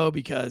furlough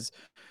because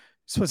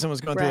Switzerland was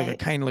going through like a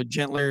kinder,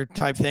 gentler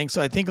type thing.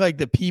 So I think like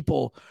the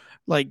people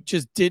like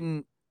just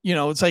didn't,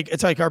 it's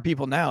like our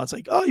people now. It's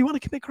like, oh, you want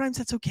to commit crimes?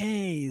 That's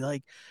okay.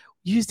 Like,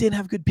 you just didn't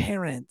have good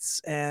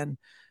parents, and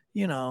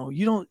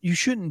you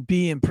shouldn't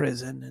be in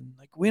prison. And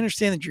like, we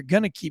understand that you're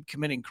gonna keep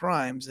committing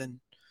crimes, and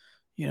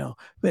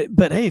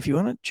but hey, if you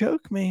want to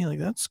choke me, like,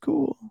 that's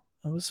cool.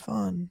 That was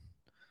fun.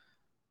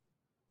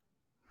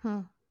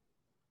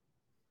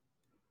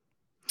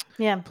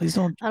 Yeah. Please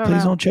don't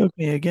choke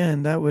me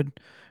again. That would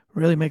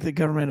really make the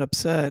government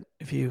upset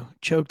if you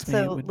choked me.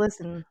 So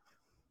listen,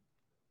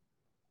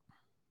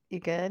 you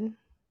good?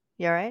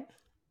 You all right?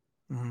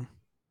 Mm-hmm.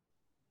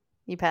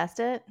 You passed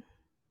it?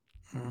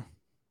 Hmm.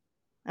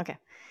 Okay.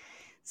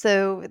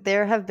 So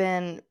there have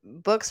been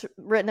books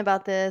written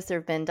about this. There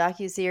have been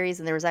docuseries,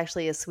 and there was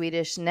actually a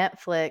Swedish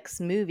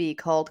Netflix movie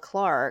called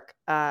Clark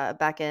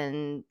back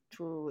in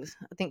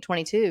I think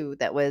 22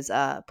 that was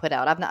put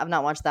out. I've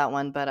not watched that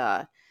one,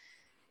 but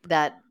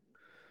that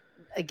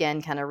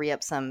again kind of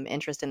re-up some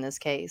interest in this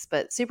case.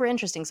 But super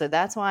interesting. So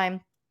that's why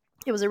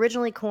it was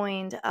originally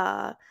coined.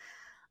 The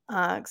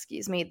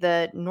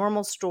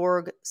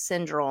Normal-Storg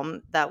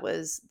syndrome. That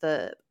was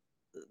the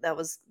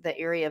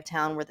area of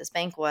town where this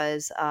bank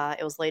was.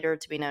 It was later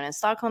to be known as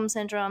Stockholm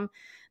syndrome.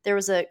 There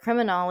was a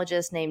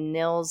criminologist named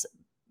Nils,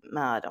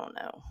 I don't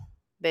know,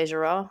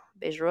 Bejerot,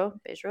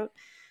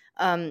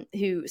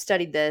 who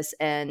studied this,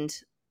 and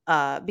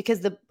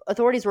because the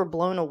authorities were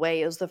blown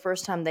away, it was the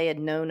first time they had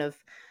known of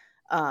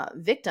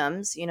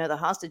victims, the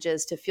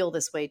hostages, to feel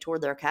this way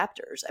toward their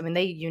captors. I mean,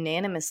 they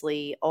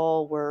unanimously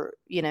all were,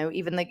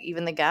 even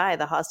the guy,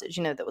 the hostage,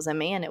 that was a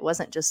man. It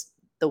wasn't just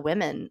the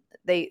women.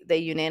 They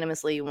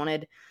unanimously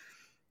wanted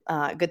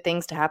good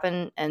things to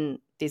happen and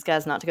these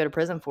guys not to go to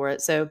prison for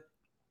it. So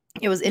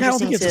it was interesting. I don't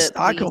think it's a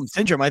Stockholm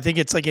syndrome. I think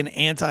it's like an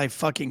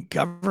anti-fucking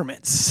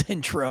government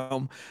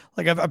syndrome.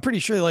 Like I'm pretty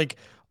sure, like,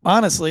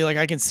 honestly, like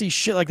I can see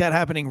shit like that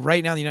happening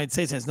right now in the United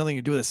States. It has nothing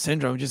to do with a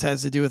syndrome. It just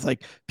has to do with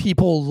like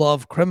people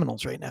love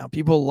criminals right now.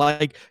 People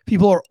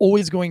are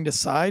always going to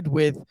side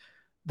with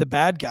the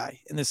bad guy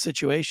in this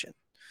situation.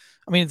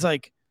 I mean, it's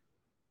like,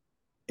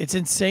 it's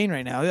insane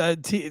right now.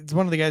 It's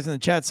one of the guys in the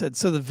chat said,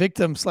 so the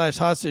victim /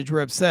 hostage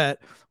were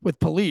upset with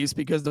police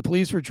because the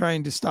police were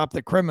trying to stop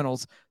the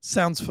criminals.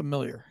 Sounds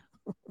familiar.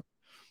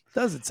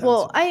 Does it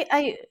sound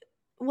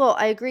familiar?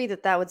 I agree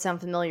that would sound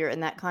familiar in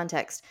that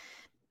context.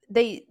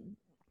 They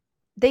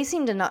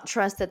seem to not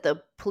trust that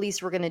the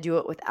police were going to do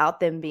it without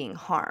them being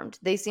harmed.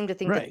 They seem to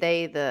think that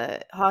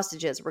the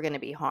hostages, were going to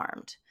be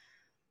harmed.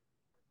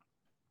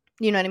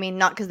 You know what I mean?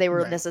 Not because they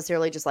were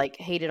necessarily just like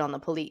hated on the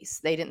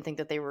police. They didn't think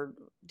that they were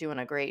doing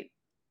a great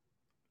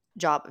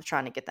job of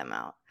trying to get them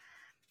out.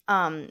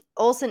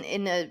 Olsen,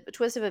 in a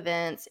twist of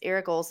events,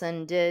 Erik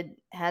Olsen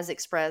has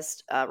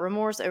expressed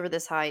remorse over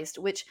this heist,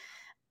 which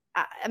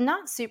I'm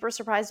not super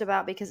surprised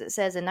about, because it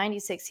says in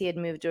 96 he had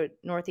moved to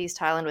Northeast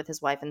Thailand with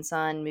his wife and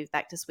son, moved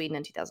back to Sweden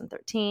in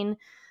 2013.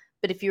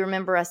 But if you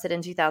remember, I said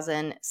in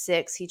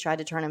 2006 he tried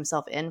to turn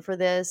himself in for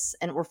this,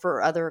 or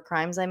for other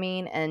crimes,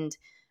 and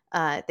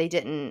they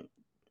didn't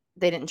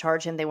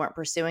charge him. They weren't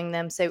pursuing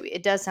them. So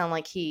it does sound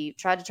like he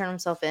tried to turn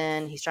himself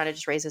in. He's trying to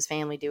just raise his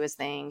family, do his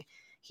thing.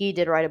 He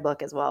did write a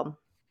book as well.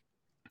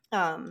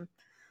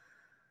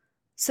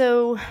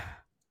 So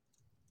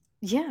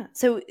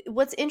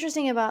what's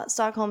interesting about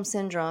Stockholm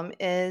syndrome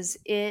is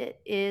it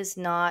is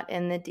not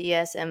in the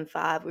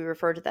DSM-5. We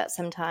refer to that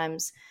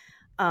sometimes.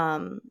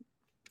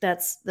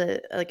 That's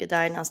a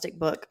diagnostic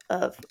book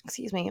of,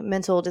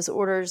 mental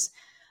disorders.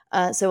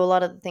 So a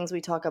lot of the things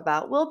we talk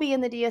about will be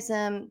in the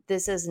DSM.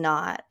 This is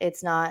not.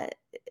 It's not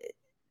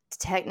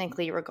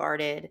technically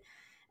regarded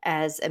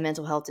as a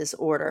mental health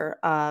disorder.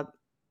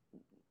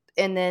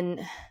 And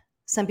then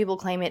some people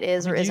claim it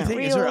is or isn't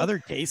real. Is there other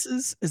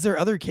cases? Is there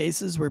other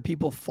cases where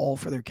people fall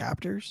for their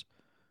captors?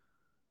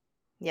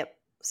 Yep.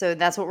 So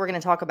that's what we're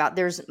going to talk about.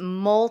 There's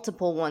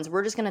multiple ones.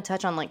 We're just going to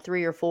touch on like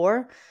 3 or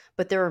 4,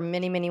 but there are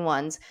many, many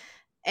ones.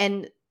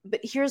 But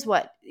here's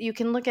what you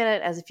can look at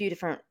it as: a few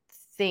different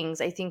things.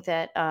 I think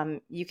that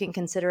you can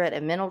consider it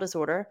a mental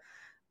disorder,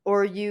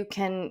 or you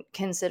can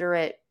consider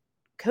it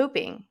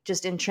coping,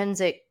 just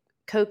intrinsic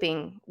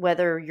coping,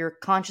 whether you're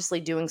consciously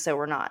doing so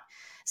or not.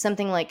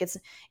 Something like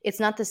it's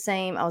not the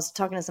same. I was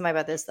talking to somebody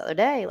about this the other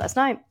day, last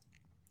night.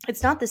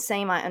 It's not the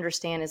same, I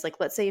understand, as like,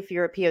 let's say if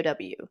you're a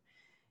POW,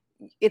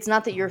 it's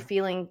not that you're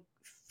feeling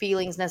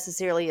feelings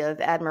necessarily of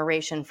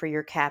admiration for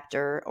your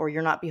captor, or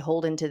you're not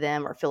beholden to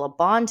them or feel a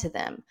bond to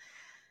them.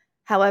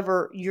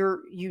 However,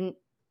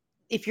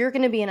 if you're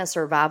going to be in a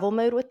survival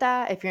mode with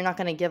that, if you're not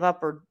going to give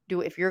up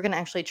if you're going to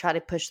actually try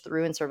to push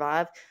through and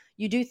survive,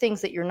 you do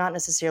things that you're not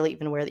necessarily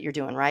even aware that you're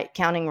doing, right?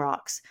 Counting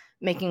rocks,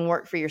 making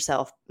work for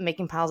yourself,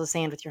 making piles of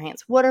sand with your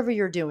hands, whatever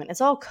you're doing,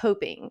 it's all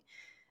coping.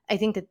 I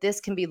think that this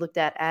can be looked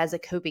at as a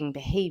coping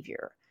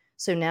behavior.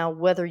 So now,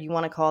 whether you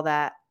want to call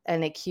that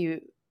an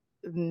acute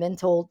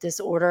mental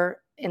disorder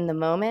in the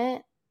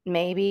moment,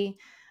 maybe,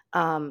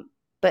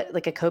 but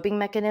like a coping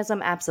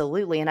mechanism,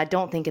 absolutely. And I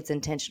don't think it's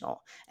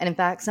intentional. And in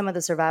fact, some of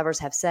the survivors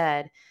have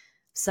said,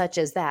 such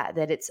as that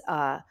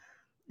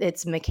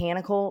it's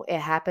mechanical. It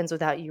happens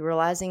without you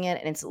realizing it.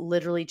 And it's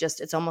literally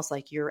it's almost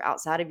like you're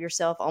outside of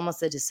yourself,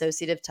 almost a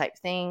dissociative type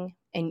thing.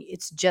 And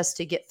it's just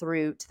to get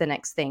through to the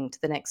next thing, to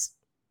the next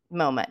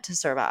moment, to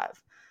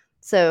survive.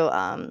 So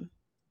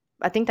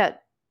I think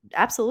that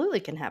absolutely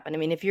can happen. I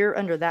mean, if you're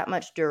under that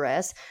much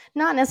duress,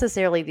 not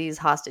necessarily these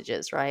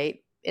hostages,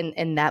 right?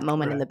 In that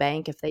moment in the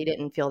bank, if they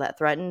didn't feel that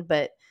threatened,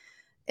 but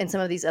in some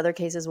of these other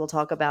cases we'll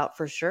talk about,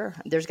 for sure,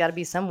 there's got to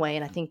be some way.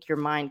 And I think your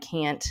mind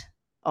can't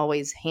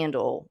always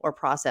handle or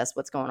process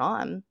what's going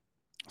on.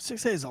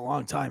 6 days is a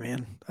long time,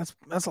 man.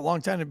 That's a long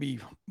time to be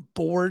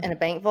bored. In a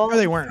bank vault? Or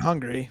they weren't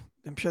hungry.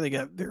 I'm sure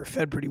they were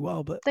fed pretty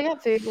well, but They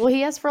got food. Well,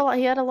 he asked for a lot.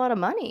 He had a lot of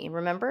money.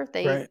 Remember,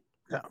 right.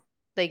 Yeah.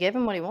 they gave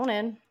him what he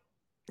wanted.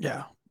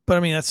 Yeah. But I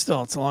mean, it's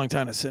a long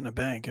time to sit in a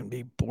bank and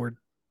be bored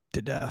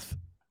to death.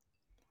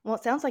 Well,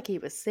 it sounds like he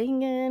was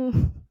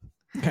singing.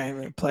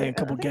 Okay, play a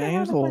couple I think they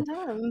games. had a Well,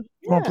 fun time.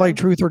 you want to play Yeah.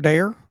 truth or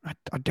dare?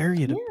 I dare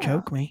you to Yeah.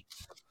 choke me.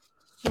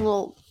 A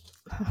little,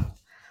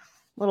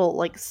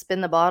 like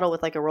spin the bottle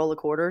with like a roll of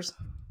quarters.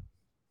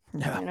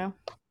 Yeah. You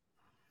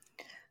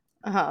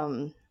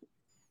know.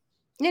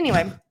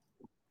 Anyway.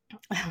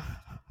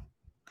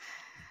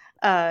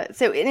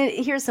 So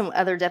here's some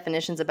other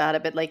definitions about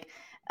it, but like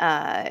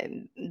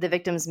the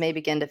victims may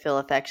begin to feel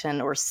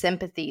affection or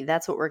sympathy.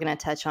 That's what we're going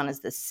to touch on,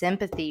 is the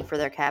sympathy for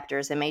their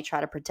captors, and may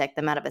try to protect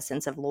them out of a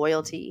sense of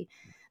loyalty.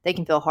 They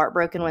can feel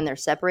heartbroken when they're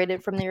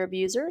separated from their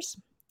abusers.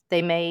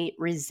 They may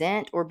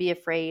resent or be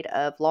afraid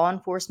of law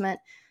enforcement,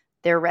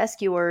 their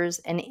rescuers,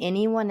 and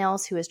anyone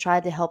else who has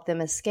tried to help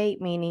them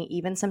escape, meaning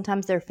even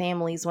sometimes their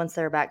families once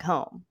they're back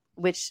home,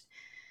 which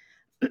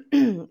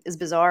is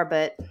bizarre,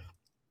 but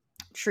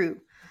true.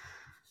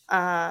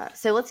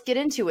 So let's get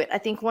into it. I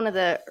think one of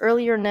the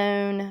earlier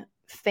known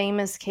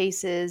famous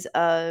cases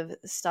of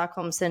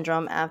Stockholm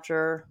Syndrome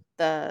after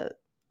the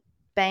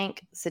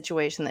bank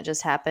situation that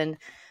just happened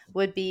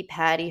would be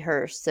Patty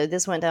Hearst. So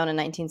this went down in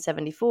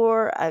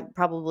 1974.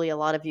 Probably a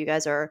lot of you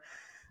guys are,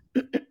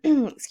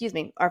 excuse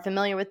me, are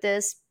familiar with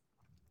this.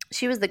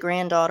 She was the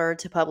granddaughter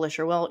to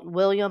publisher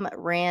William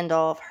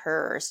Randolph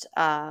Hearst.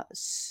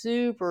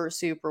 Super,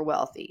 super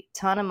wealthy.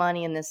 Ton of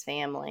money in this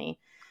family.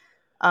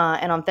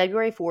 And on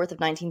February 4th of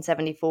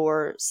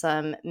 1974,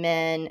 some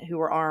men who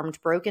were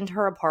armed broke into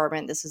her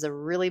apartment. This is a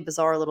really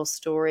bizarre little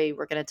story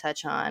we're going to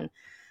touch on.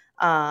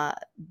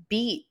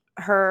 Beat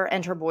her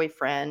and her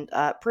boyfriend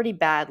pretty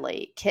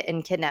badly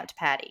and kidnapped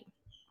Patty.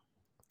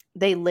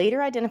 They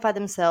later identified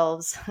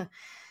themselves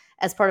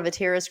as part of a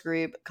terrorist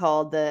group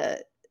called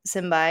the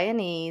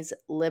Symbionese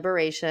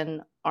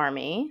Liberation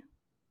Army,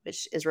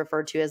 which is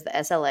referred to as the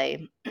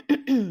SLA.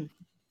 It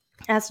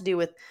has to do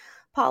with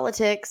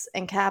politics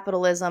and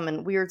capitalism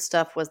and weird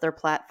stuff was their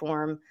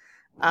platform.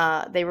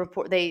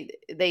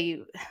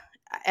 They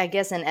I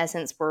guess in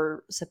essence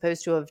were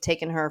supposed to have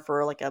taken her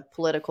for like a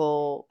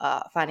political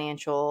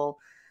financial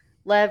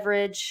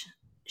leverage.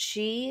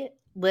 She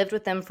lived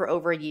with them for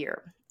over a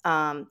year.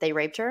 They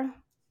raped her,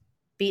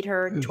 beat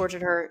her,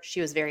 tortured her.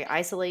 She was very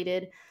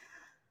isolated.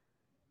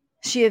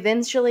 She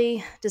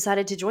eventually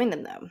decided to join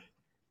them though.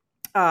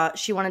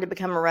 She wanted to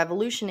become a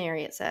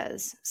revolutionary, it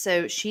says.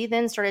 So she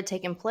then started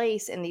taking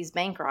place in these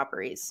bank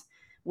robberies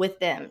with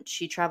them.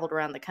 She traveled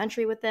around the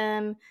country with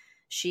them.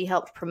 She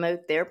helped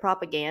promote their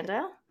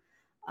propaganda.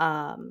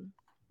 And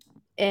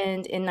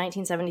in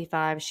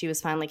 1975, she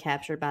was finally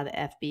captured by the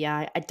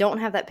FBI. I don't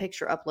have that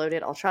picture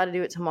uploaded. I'll try to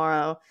do it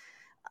tomorrow.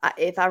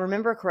 If I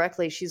remember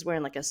correctly, she's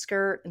wearing like a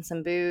skirt and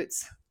some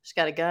boots. She's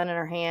got a gun in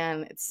her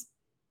hand.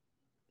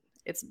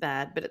 It's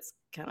bad, but it's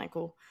kind of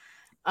cool.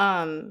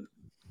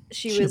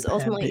 She was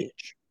ultimately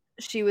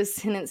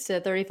sentenced to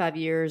 35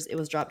 years. It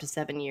was dropped to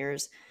 7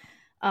 years.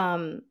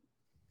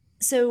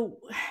 So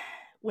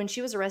when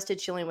she was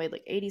arrested, she only weighed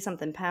like 80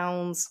 something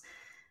pounds.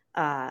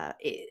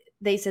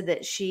 They said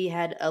that she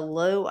had a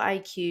low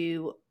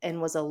IQ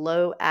and was a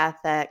low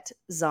affect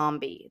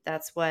zombie.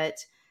 That's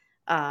what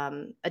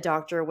a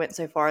doctor went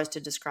so far as to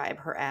describe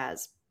her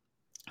as.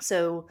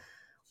 So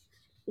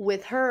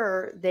with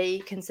her, they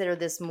consider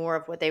this more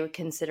of what they would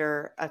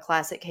consider a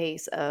classic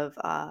case of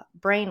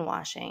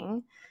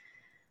brainwashing.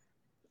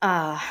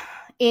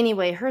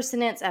 Anyway, her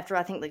sentence after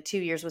I think like 2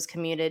 years was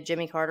commuted.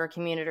 Jimmy Carter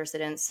commuted her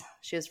sentence.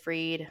 She was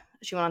freed.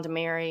 She went on to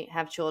marry,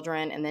 have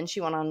children, and then she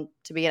went on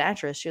to be an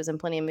actress. She was in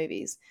plenty of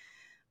movies.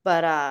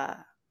 But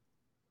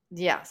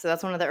yeah, so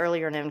that's one of the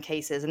earlier known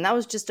cases. And that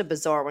was just a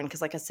bizarre one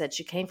because, like I said,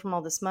 she came from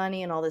all this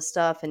money and all this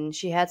stuff, and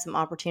she had some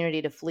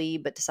opportunity to flee,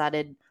 but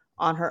decided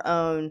on her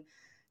own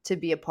to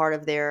be a part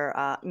of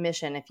their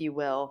mission, if you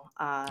will.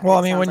 Well,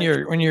 I mean, when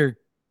you're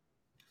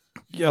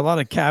a lot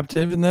of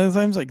captive in those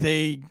times, like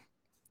they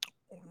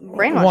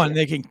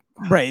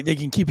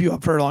can keep you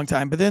up for a long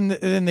time, but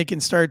then they can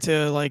start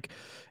to like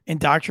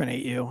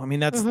indoctrinate you. I mean,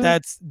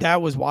 that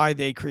was why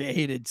they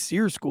created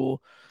SEER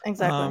School.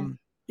 Exactly.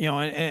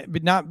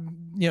 But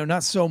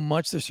not so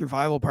much the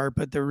survival part,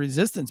 but the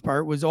resistance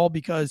part was all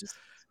because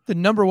the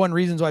number one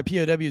reasons why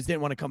POWs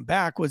didn't want to come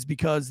back was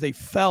because they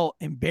felt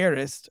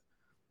embarrassed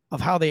of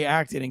how they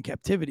acted in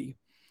captivity.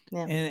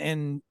 Yeah.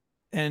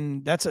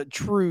 And that's a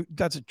true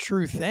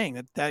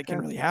thing that can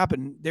really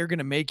happen. They're going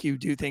to make you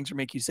do things or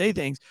make you say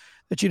things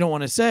that you don't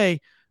want to say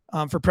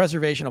for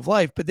preservation of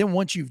life. But then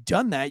once you've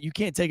done that, you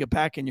can't take it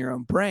back in your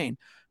own brain.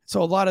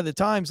 So a lot of the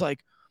times,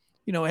 like,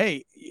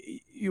 hey,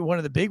 one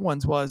of the big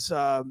ones was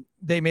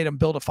they made them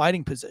build a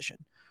fighting position.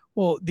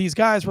 Well, these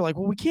guys were like,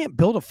 well, we can't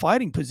build a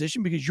fighting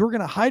position because you're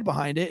going to hide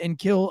behind it and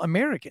kill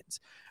Americans.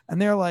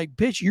 And they're like,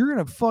 bitch, you're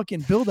going to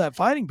fucking build that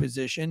fighting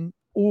position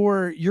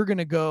or you're going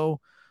to go,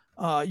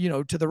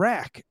 to the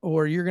rack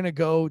or you're going to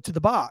go to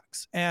the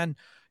box. And,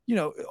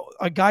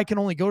 a guy can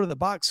only go to the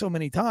box so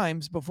many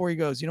times before he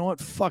goes, you know what?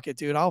 Fuck it,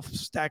 dude. I'll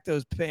stack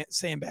those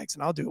sandbags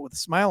and I'll do it with a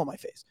smile on my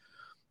face.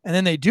 And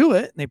then they do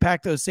it and they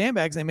pack those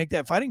sandbags and they make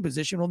that fighting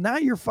position. Well, now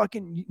you're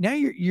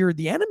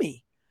the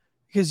enemy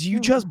because you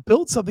just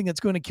built something that's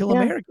going to kill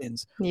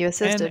Americans. You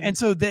assisted. And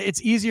so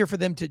it's easier for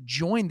them to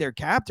join their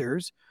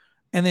captors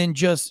and then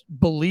just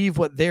believe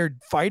what they're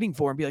fighting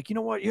for and be like, you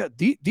know what? Yeah,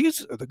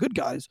 these are the good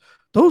guys.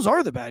 Those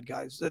are the bad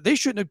guys. They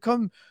shouldn't have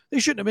come. They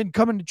shouldn't have been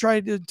coming to try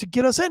to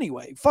get us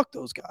anyway. Fuck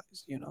those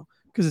guys,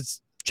 because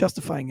it's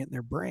justifying it in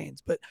their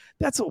brains. But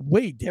that's a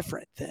way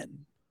different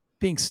than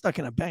being stuck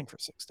in a bank for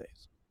 6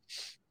 days.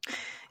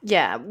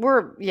 Yeah,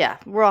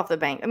 we're off the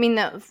bank. I mean,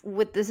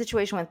 with the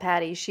situation with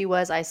Patty, she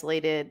was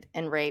isolated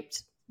and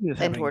raped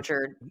and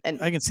tortured,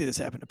 and I can see this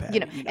happen to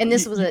Patty. and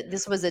this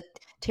was a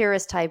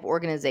terrorist type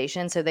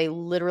organization, so they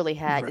literally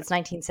had it's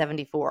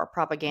 1974.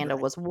 Propaganda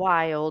was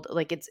wild.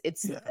 Like it's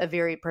a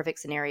very perfect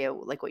scenario,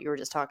 like what you were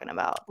just talking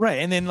about. Right,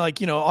 and then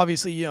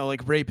obviously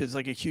like rape is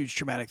like a huge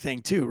traumatic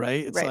thing too,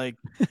 right? It's like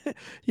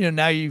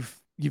now you've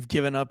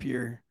given up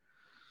your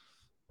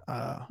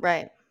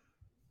right.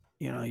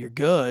 Your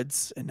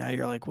goods, and now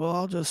you're like, well,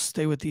 I'll just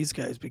stay with these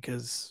guys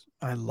because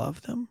I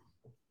love them.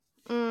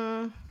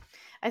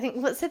 I think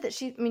what said that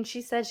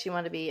she said she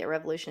wanted to be a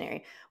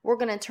revolutionary. We're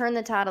going to turn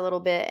the tide a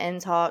little bit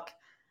and talk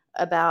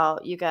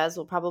about, you guys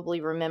will probably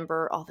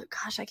remember, although,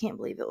 gosh, I can't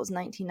believe it was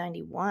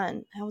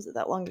 1991. How was it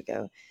that long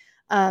ago?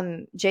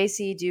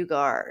 J.C.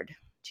 Dugard.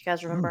 Do you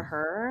guys remember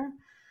her?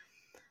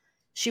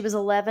 She was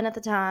 11 at the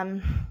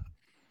time.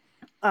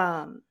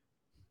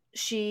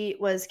 She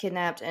was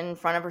kidnapped in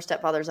front of her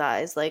stepfather's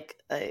eyes. Like,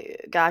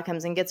 a guy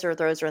comes and gets her,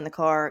 throws her in the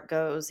car,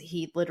 goes.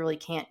 He literally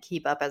can't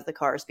keep up as the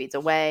car speeds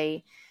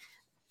away.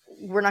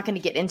 We're not going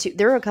to get into.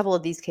 There are a couple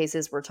of these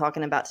cases we're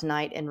talking about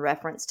tonight in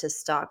reference to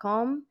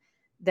Stockholm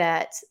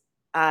that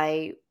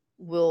I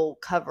will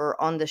cover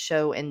on the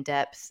show in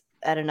depth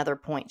at another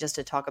point, just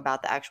to talk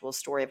about the actual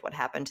story of what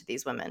happened to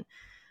these women.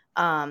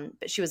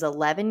 But she was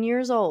 11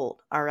 years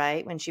old, all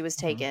right, when she was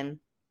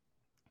taken.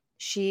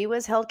 She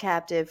was held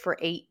captive for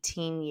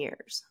 18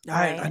 years.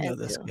 Right? I know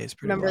this case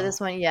pretty Remember well. this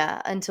one?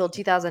 Yeah, until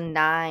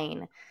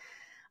 2009.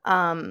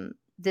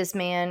 This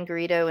man,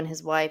 Garrido, and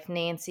his wife,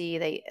 Nancy,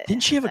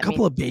 didn't she have a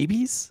couple of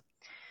babies?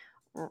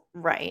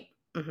 Right.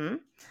 Mm-hmm.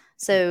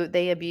 So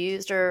they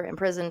abused her,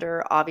 imprisoned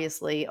her,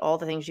 obviously, all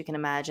the things you can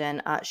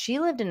imagine. She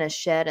lived in a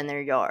shed in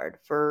their yard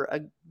for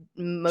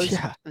most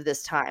of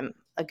this time,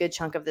 a good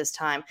chunk of this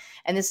time.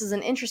 And this is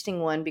an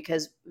interesting one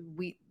because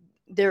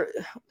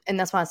and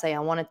that's why I say I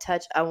want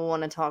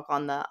to talk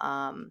on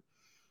the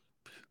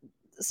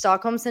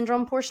Stockholm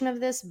Syndrome portion of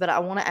this, but I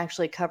want to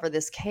actually cover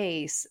this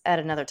case at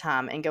another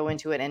time and go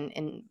into it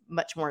in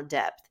much more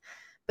depth.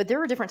 But there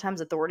were different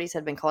times authorities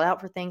had been called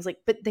out for things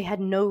but they had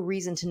no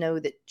reason to know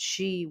that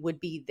she would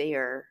be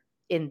there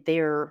in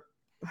their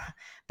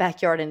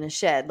backyard in a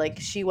shed. Like,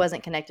 she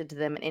wasn't connected to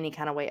them in any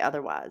kind of way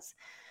otherwise.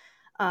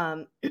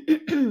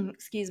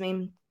 Excuse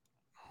me.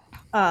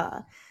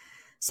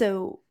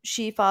 So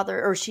she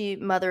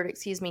mothered,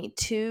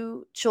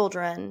 2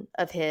 children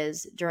of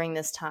his during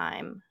this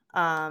time.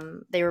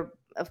 They were,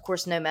 of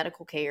course, no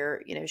medical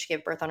care. She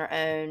gave birth on her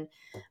own.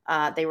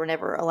 They were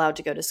never allowed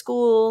to go to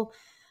school.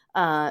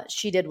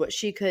 She did what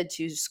she could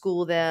to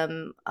school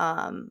them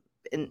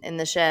in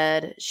the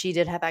shed. She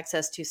did have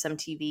access to some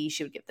TV.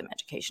 She would give them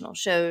educational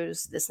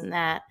shows, this and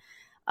that.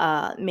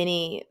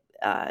 Many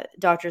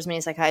doctors,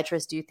 many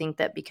psychiatrists do think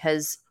that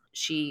because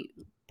she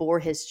bore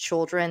his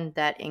children,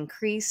 that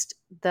increased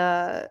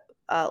the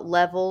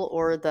level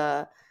or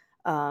the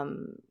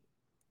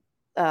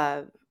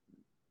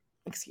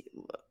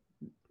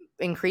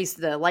increase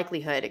the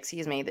likelihood,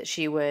 that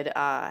she would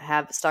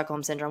have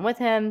Stockholm Syndrome with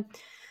him.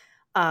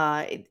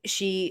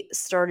 She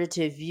started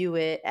to view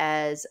it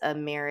as a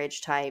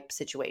marriage type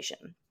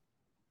situation.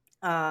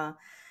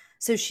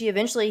 So she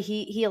eventually,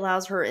 he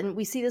allows her, and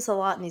we see this a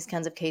lot in these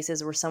kinds of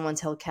cases where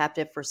someone's held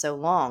captive for so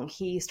long.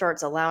 He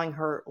starts allowing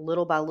her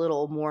little by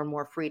little more and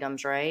more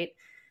freedoms, right?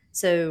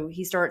 So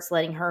he starts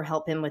letting her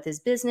help him with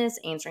his business,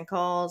 answering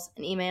calls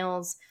and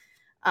emails.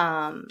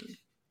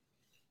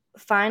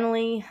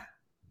 Finally,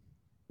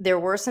 there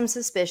were some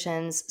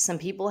suspicions. Some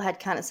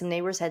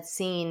neighbors had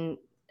seen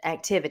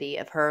activity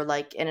of her,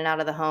 like in and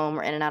out of the home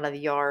or in and out of the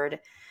yard.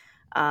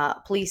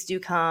 Police do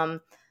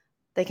come.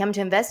 They come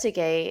to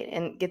investigate,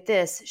 and get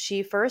this,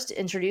 she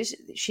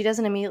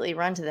doesn't immediately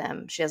run to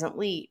them. She doesn't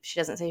leave.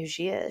 She doesn't say who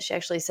she is. She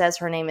actually says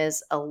her name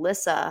is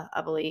Alyssa,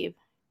 I believe.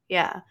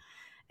 Yeah.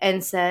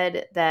 And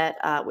said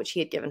that, which he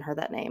had given her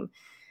that name.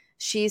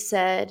 She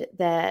said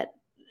that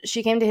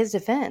she came to his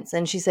defense,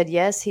 and she said,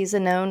 yes, he's a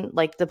known,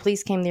 like, the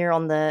police came there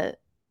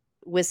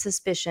with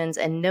suspicions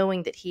and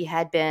knowing that he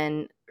had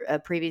been a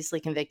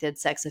previously convicted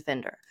sex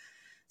offender.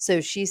 So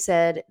she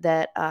said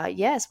that,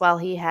 yes, while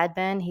he had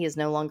been, he is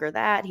no longer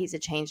that. He's a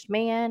changed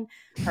man.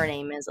 Her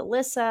name is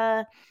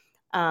Alyssa.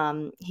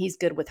 He's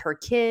good with her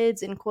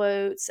kids, in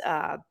quotes.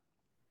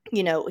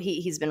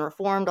 He's been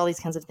reformed, all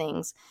these kinds of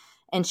things.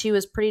 And she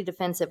was pretty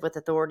defensive with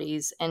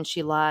authorities, and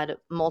she lied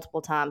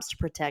multiple times to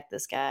protect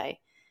this guy.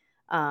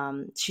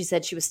 She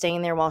said she was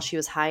staying there while she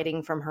was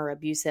hiding from her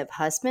abusive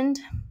husband.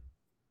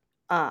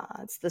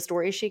 It's the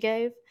story she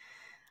gave.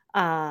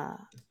 And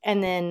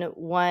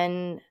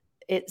then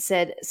it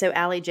said, so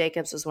Allie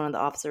Jacobs was one of the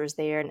officers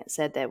there, and it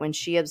said that when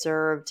she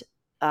observed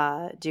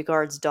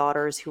Dugard's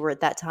daughters, who were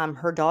at that time,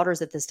 her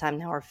daughters at this time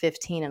now are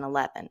 15 and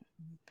 11.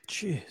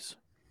 Jeez.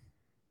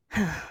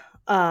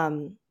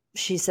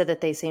 She said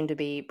that they seemed to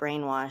be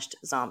brainwashed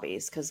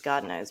zombies because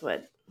God knows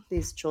what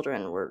these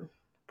children were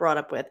brought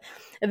up with.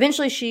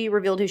 Eventually, she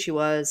revealed who she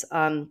was.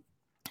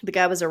 The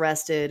guy was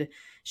arrested.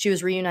 She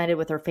was reunited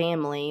with her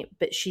family,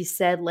 but she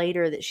said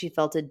later that she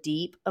felt a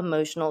deep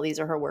emotional, these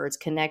are her words,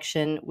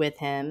 connection with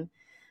him.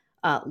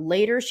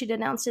 Later, she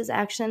denounced his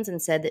actions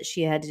and said that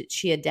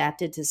she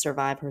adapted to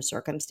survive her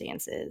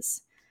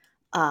circumstances.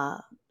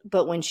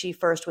 But when she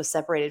first was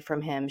separated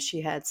from him,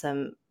 she had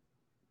a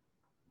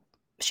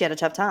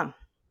tough time.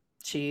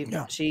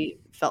 She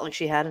felt like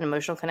she had an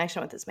emotional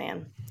connection with this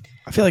man.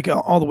 I feel like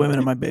all the women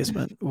in my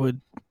basement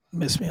would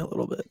miss me a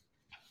little bit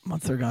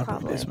once they're gone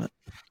from the basement.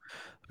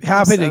 Be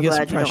happy to get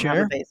some fresh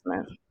air.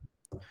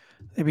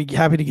 They'd be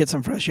happy to get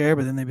some fresh air,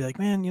 but then they'd be like,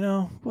 man,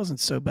 it wasn't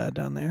so bad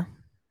down there.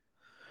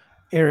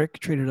 Eric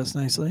treated us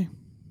nicely.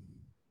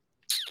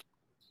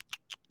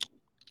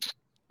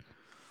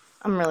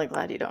 I'm really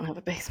glad you don't have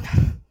a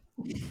basement.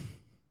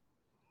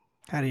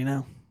 How do you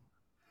know?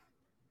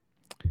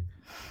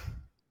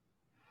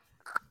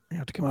 You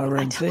have to come over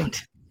and see. You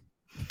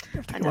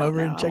have to come over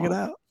and check it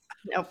out.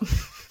 Nope.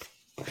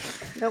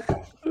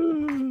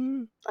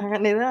 I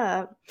can't do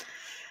that.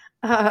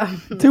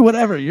 Dude,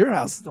 whatever. Your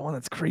house is the one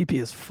that's creepy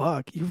as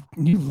fuck. You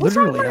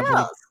literally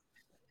have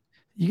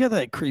you got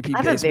that creepy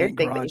basement. I have a very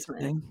big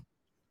basement. Thing.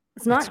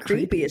 It's not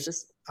creepy. It's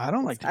just I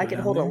don't like to I could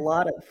hold a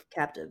lot of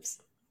captives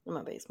in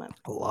my basement.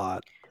 A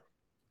lot.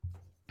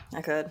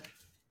 I could.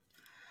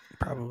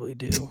 Probably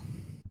do.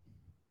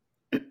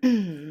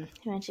 Why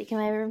don't you come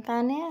over and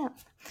find out?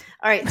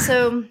 All right,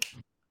 so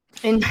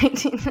in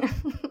 19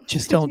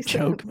 just don't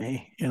choke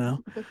me,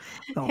 Don't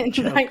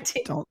choke.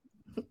 Don't.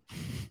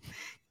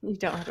 You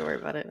don't have to worry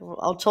about it.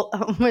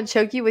 I'm going to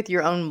choke you with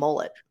your own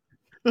mullet.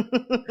 Dude,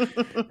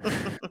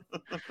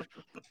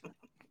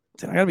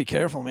 I gotta be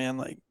careful, man.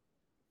 Like,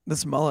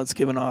 this mullet's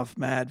giving off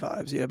mad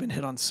vibes. I've been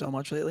hit on so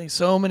much lately.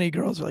 So many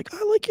girls are like,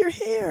 I like your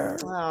hair.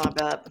 Oh, I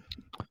bet.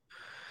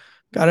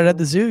 Got it at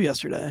the zoo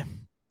yesterday.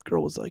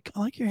 Girl was like,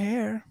 I like your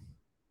hair.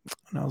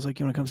 And I was like,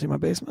 you want to come see my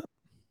basement?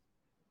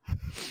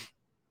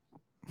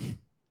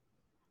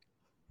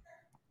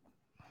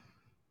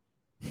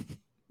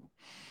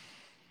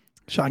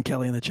 Sean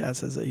Kelly in the chat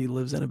says that he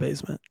lives in a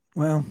basement.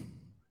 Well,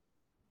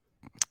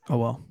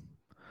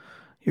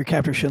 your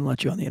captor shouldn't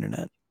let you on the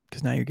internet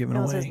because now you're giving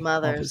away his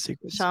mother's. All his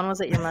secrets. Sean,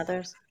 was it your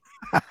mother's?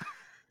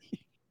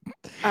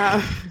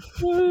 All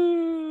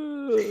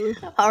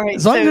right.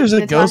 As long as there's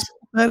a ghost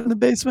bed in the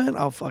basement,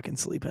 I'll fucking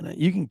sleep in it.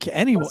 You can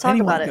anyone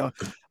go.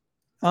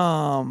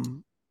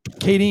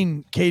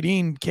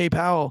 K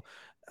Powell.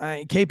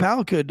 K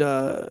Powell could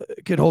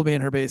hold me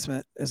in her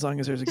basement as long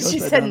as there's a ghost bed. She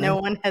said no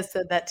one has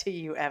said that to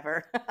you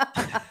ever.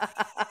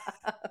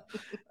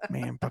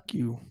 Man, fuck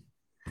you,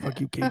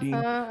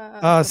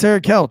 Kadeen.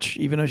 Sarah Kelch,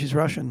 even though she's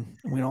Russian,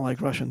 we don't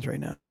like Russians right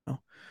now.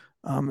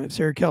 If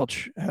Sarah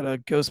Kelch had a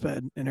ghost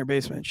bed in her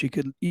basement, she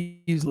could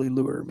easily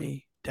lure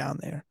me down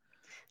there.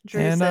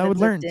 Drew and I would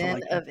learn to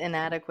like of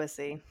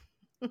inadequacy.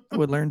 I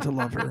would learn to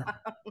love her.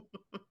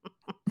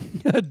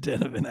 A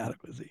den of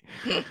inadequacy.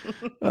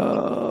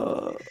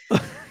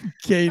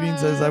 Kadeen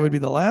says I would be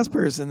the last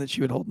person that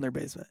she would hold in their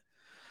basement.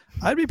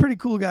 I'd be a pretty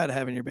cool guy to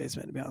have in your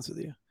basement, to be honest with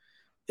you,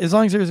 as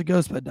long as there's a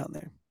ghost bed down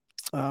there,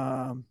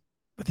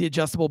 with the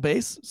adjustable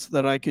base, so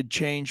that I could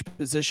change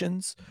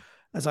positions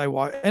as I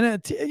walk, and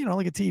like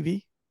a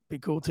TV, be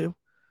cool too.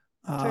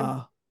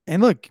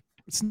 And look,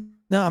 I'm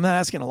not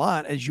asking a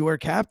lot. As your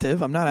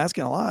captive, I'm not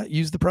asking a lot.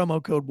 Use the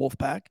promo code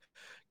Wolfpack.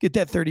 Get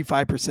that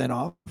 35%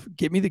 off.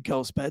 Get me the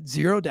ghost bed.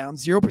 0 down,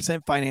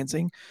 0%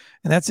 financing.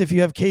 And that's if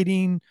you have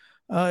Kadeen,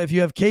 if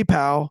you have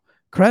KPOW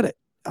credit,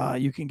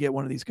 you can get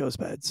one of these ghost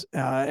beds.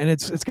 And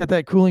it's got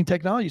that cooling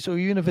technology. So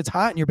even if it's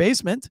hot in your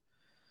basement,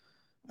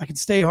 I can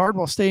stay hard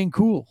while staying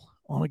cool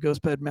on a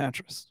ghost bed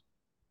mattress.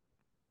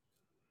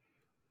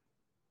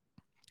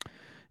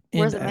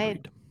 Where's it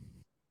made?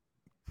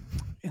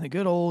 In the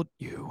good old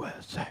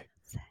USA.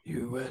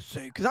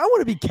 Because I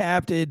want to be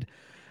captured.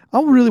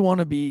 I really want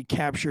to be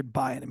captured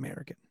by an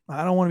American.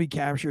 I don't want to be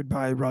captured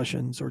by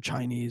Russians or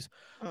Chinese.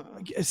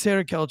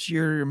 Sarah Kelch,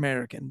 you're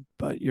American,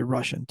 but you're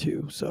Russian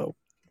too. So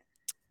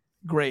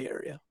gray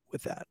area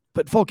with that.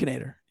 But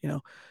Fulcanator,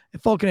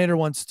 if Fulcanator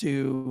wants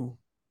to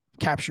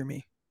capture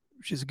me,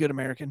 she's a good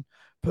American,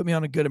 put me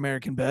on a good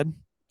American bed,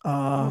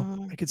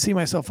 I could see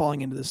myself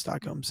falling into the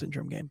Stockholm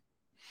Syndrome game.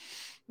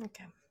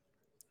 Okay.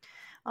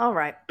 All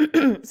right.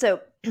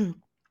 So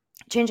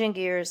changing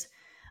gears.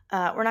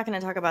 We're not going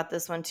to talk about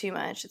this one too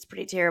much. It's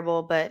pretty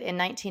terrible. But in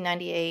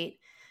 1998,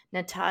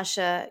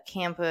 Natasha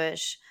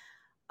Kampusch,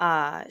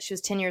 she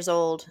was 10 years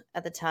old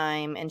at the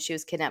time, and she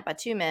was kidnapped by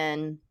two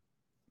men.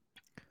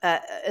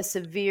 A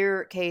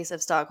severe case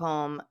of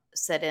Stockholm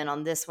set in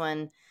on this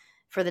one.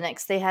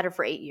 they had her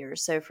for 8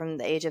 years. So from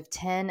the age of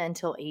 10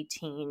 until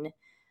 18,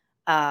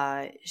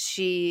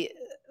 she,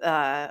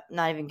 not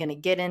even going to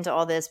get into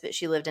all this, but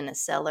she lived in a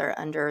cellar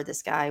under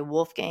this guy,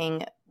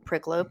 Wolfgang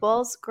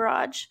Pricklopel's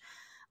garage.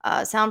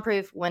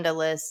 Soundproof,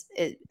 windowless,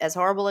 as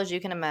horrible as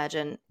you can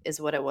imagine is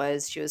what it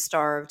was. She was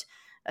starved,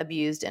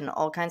 abused in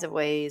all kinds of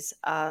ways,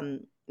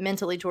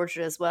 mentally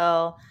tortured as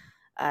well.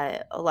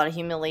 A lot of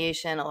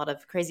humiliation, a lot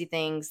of crazy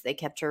things. They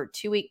kept her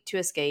too weak to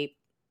escape.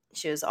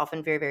 She was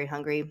often very, very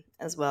hungry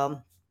as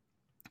well.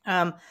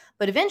 But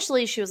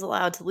eventually she was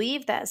allowed to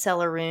leave that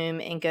cellar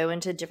room and go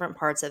into different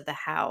parts of the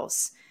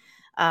house.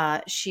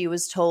 She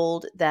was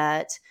told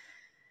that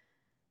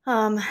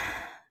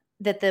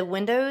that the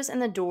windows and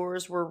the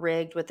doors were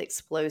rigged with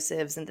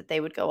explosives and that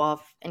they would go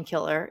off and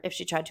kill her if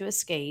she tried to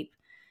escape.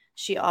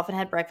 She often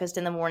had breakfast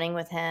in the morning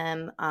with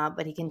him,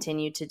 but he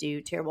continued to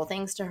do terrible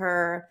things to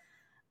her.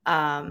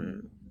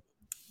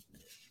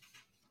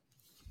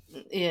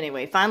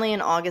 Anyway, finally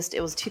in August,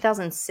 it was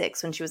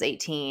 2006 when she was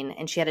 18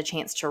 and she had a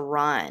chance to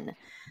run.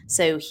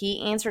 So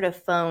he answered a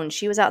phone.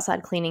 She was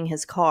outside cleaning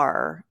his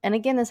car. And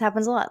again, this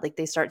happens a lot. Like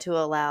they start to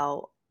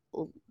allow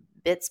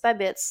bits by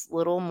bits,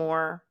 little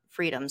more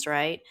freedoms,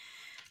 right?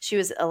 She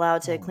was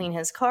allowed to clean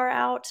his car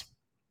out.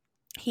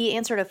 He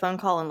answered a phone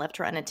call and left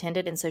her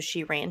unattended. And so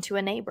she ran to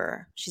a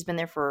neighbor. She's been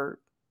there for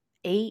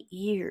 8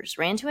 years,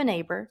 ran to a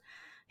neighbor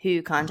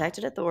who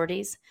contacted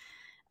authorities.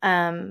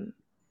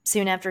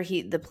 Soon after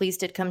the police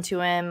did come to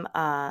him,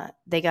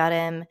 they got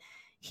him.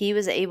 He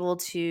was able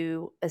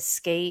to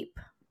escape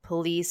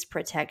police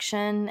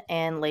protection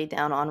and laid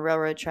down on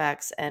railroad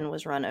tracks and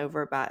was run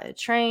over by a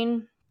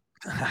train.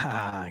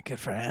 Good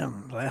for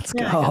him. Let's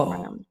Yeah, go. good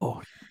for him.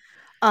 Oh,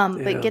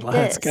 But dude, get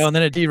let's this. go. And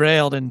then it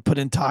derailed and put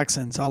in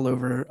toxins all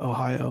over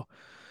Ohio.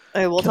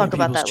 Oh, we'll killing talk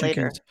about people's that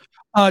later.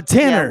 chickens.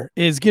 Tanner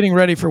is getting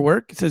ready for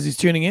work. It says he's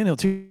tuning in. He'll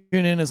tune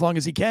in as long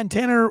as he can.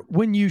 Tanner,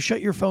 when you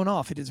shut your phone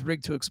off, it is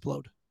rigged to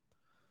explode.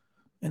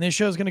 And this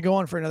show is going to go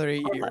on for another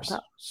 8 years.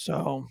 laptop.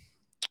 So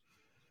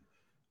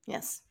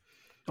Yes.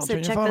 don't So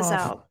turn your check phone this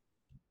off. out.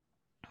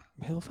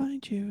 He'll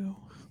find you.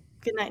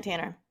 Good night,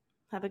 Tanner.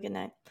 Have a good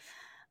night.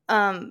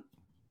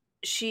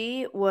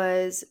 She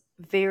was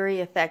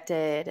very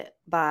affected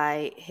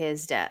by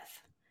his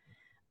death.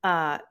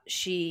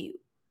 She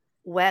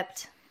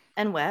wept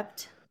and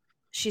wept.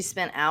 She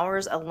spent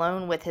hours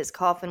alone with his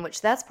coffin,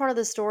 which that's part of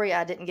the story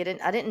I didn't get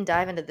in. I didn't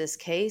dive into this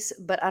case,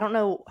 but I don't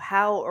know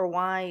how or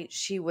why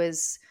she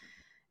was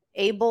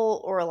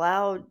able or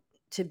allowed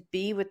to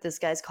be with this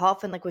guy's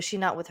coffin. Like, was she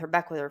not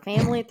back with her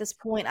family at this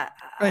point? I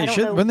don't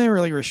know. Wasn't there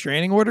like a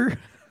restraining order?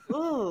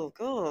 Oh,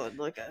 God.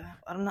 Like,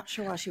 I'm not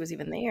sure why she was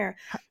even there.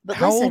 But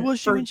How listen, old was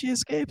she for when she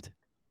escaped?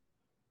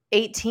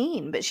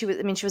 18, but she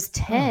was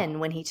 10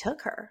 when he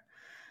took her.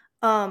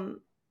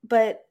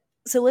 But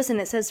so listen,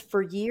 it says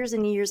for years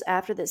and years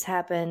after this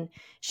happened,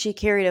 she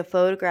carried a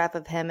photograph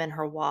of him in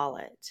her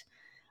wallet.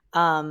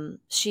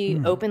 She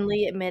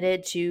openly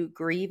admitted to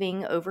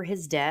grieving over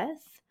his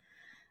death.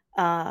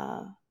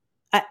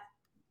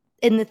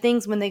 And the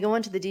things, when they go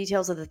into the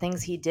details of the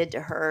things he did to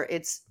her,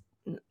 it's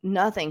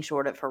nothing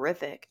short of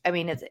horrific. I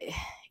mean,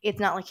 it's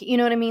not like, you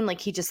know what I mean?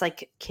 Like he just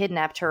like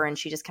kidnapped her and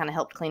she just kind of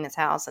helped clean his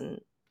house and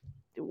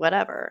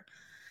whatever.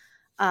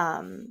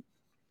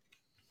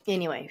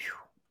 Anyway,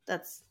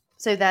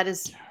 that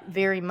is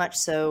very much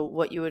so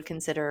what you would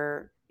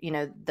consider,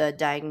 the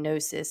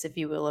diagnosis, if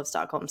you will, of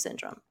Stockholm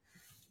syndrome.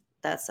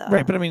 That's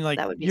right. But I mean, like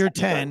that would be you're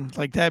technically 10,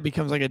 like that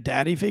becomes like a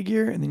daddy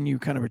figure, and then you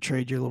kind of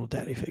betrayed your little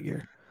daddy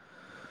figure.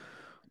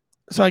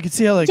 So I could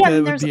see how like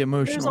that would be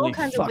emotionally there's all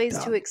kinds of ways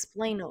up. to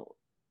explain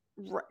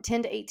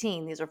 10 to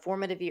 18. These are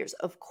formative years.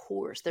 Of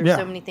course, there's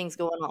so many things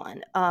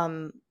going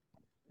on.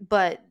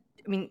 But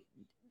I mean,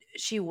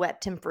 she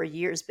wept him for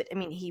years, but I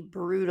mean, he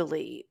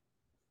brutally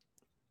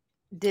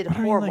did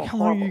horrible. Like, how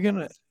long are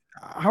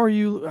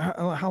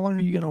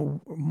you gonna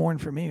mourn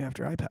for me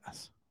after I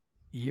pass?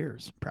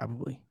 Years,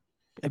 probably.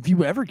 If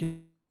you ever get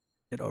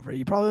over it,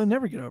 you probably will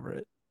never get over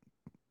it.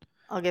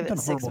 I'll give it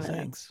 6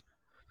 minutes.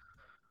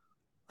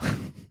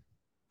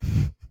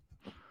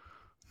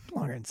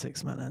 Longer than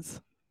 6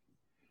 minutes.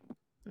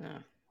 No.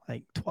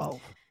 Like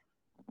 12.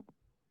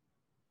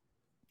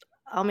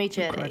 I'll meet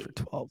you at 8. For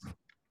 12.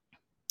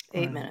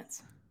 8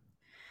 minutes.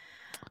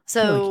 I feel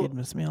So like you'd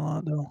miss me a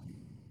lot, though.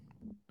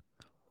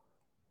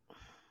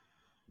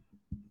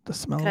 The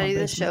smell. Could I do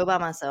this show by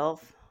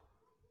myself?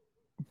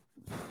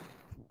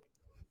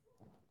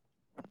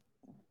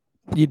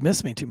 You'd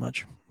miss me too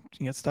much.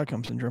 You get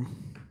Stockholm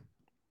syndrome.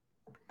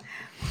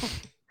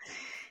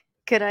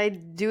 Could I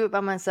do it by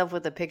myself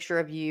with a picture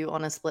of you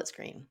on a split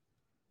screen?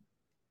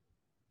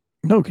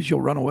 No, because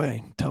you'll run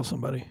away. Tell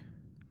somebody.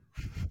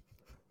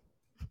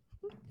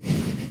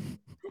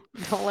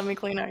 Don't let me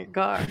clean out your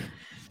car.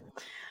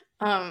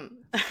 One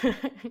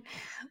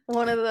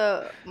of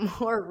the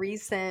more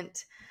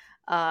recent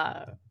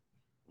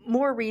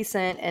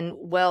and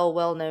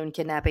well-known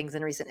kidnappings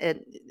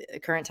in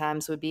current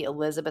times would be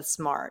Elizabeth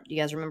Smart. You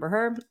guys remember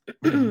her?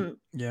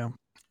 Yeah.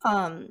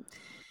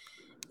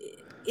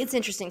 It's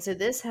interesting. So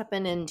this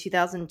happened in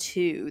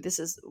 2002. This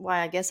is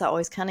why I guess I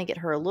always kind of get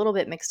her a little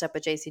bit mixed up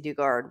with JC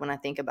Dugard when I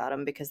think about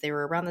them, because they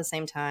were around the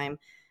same time.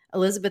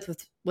 Elizabeth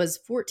was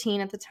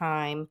 14 at the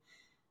time.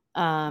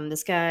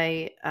 This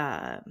guy,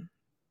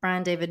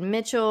 Brian David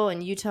Mitchell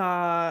in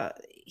Utah,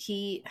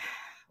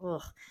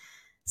 ugh.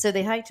 So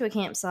they hiked to a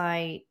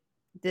campsite.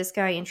 This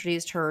guy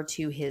introduced her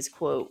to his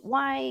quote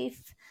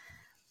wife.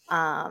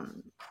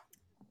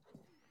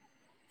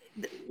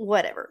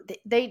 Whatever.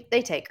 They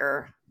take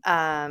her.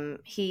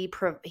 He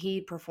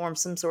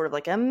performs some sort of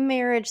like a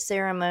marriage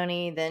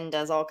ceremony, then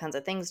does all kinds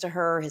of things to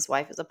her. His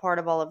wife is a part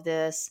of all of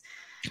this.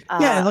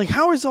 Yeah, and like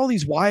how is all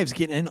these wives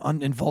getting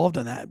involved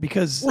in that?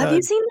 Because Have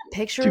you seen the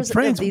pictures of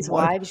friends' these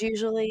wife- wives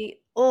usually?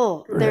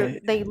 Oh, Right.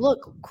 they look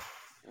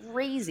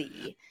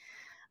crazy.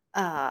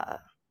 But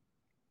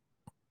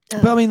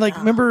I mean, like, God.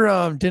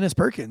 remember Dennis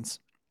Perkins?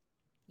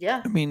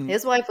 Yeah, I mean,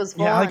 his wife was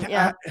full yeah, on. like,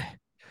 Yeah.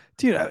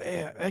 dude,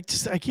 I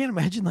can't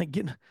imagine like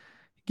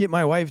get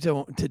my wife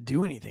to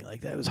do anything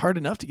like that. It was hard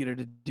enough to get her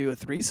to do a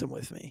threesome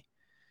with me,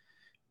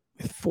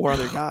 with four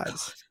other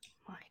guys.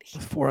 Almighty.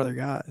 With four other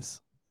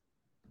guys.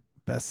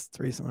 Best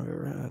threesome I've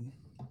ever had.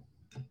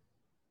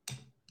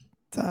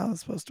 That's how it's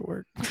supposed to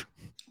work.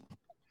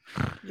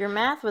 Your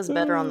math was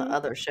better on the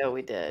other show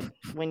we did.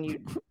 When you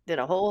did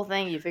a whole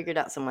thing, you figured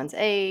out someone's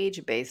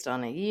age based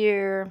on a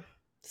year.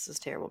 This is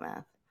terrible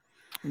math.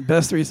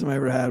 Best threesome I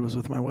ever had was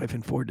with my wife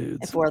and four dudes.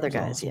 And four other It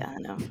was guys. awesome. Yeah, I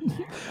know. I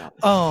heard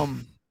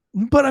that.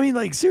 But I mean,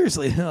 like,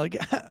 seriously, like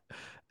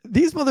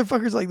these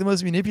motherfuckers, like the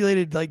most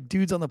manipulated like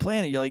dudes on the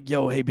planet. You're like,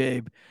 yo, hey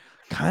babe,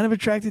 kind of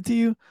attracted to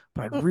you,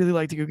 but I'd really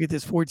like to go get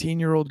this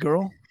 14-year-old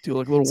girl, do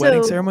like a little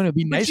wedding So, ceremony. It'd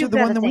be but nicer you've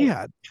than the one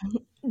gotta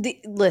that we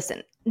think. had.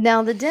 Listen,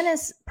 now the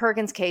Dennis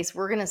Perkins case,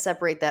 we're going to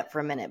separate that for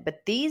a minute.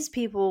 But these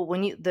people,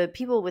 the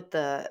people with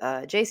the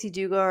JC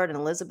Dugard and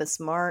Elizabeth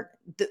Smart,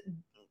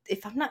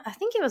 I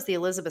think it was the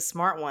Elizabeth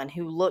Smart one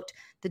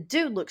the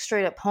dude looked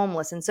straight up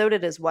homeless, and so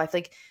did his wife.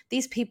 Like,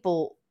 these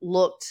people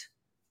looked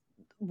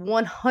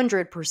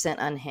 100%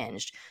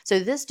 unhinged. So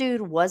this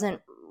dude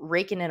wasn't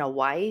raking in a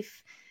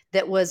wife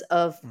that was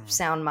of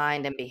sound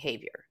mind and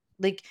behavior.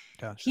 Like,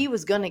 Gotcha. he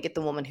was gonna get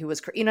the woman who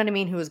was, you know what I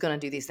mean, who was gonna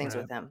do these things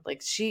Right. with him.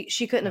 Like, she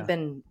couldn't have Yeah.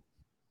 been,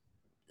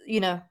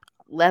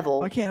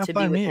 level Why can't I to be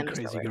find with me a him.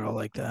 crazy girl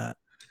like that?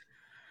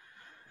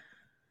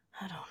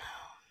 I don't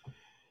know.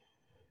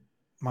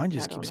 Mine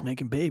just I don't keeps know.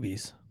 making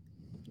babies.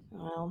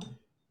 Well,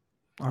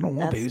 I don't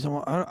want That's- babies.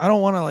 I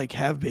don't want to like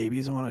have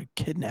babies. I want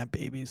to kidnap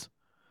babies.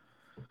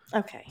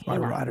 okay. My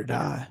enough, ride or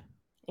die.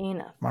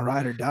 Enough. My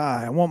ride or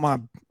die. I want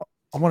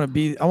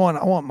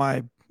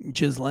my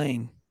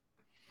Ghislaine.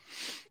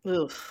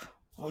 Oof.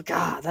 Oh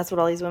God, that's what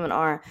all these women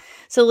are.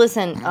 So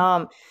listen,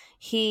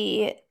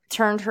 he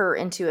turned her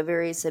into a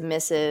very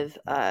submissive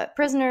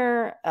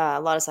prisoner.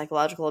 A lot of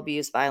psychological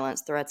abuse,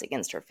 violence, threats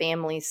against her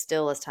family.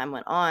 Still, as time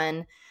went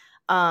on,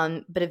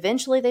 but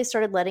eventually they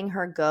started letting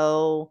her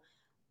go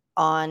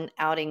on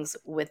outings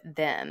with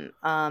them.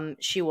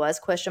 She was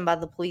questioned by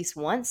the police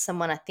once.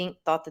 Someone, I think,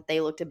 thought that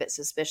they looked a bit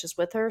suspicious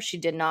with her. She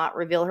did not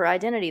reveal her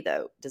identity,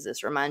 though. Does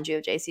this remind you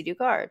of JC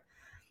Dugard?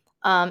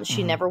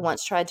 She never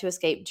once tried to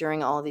escape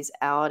during all of these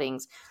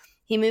outings.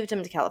 He moved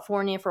him to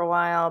California for a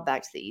while,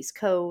 back to the East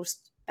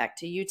Coast, back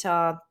to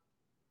Utah.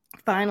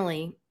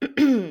 Finally,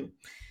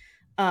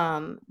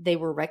 they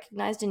were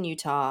recognized in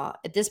Utah.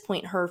 At this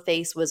point, her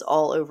face was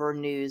all over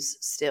news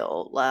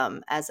still,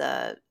 as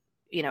a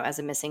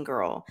missing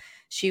girl.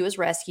 She was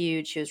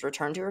rescued. She was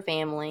returned to her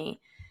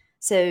family.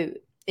 So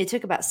it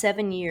took about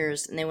 7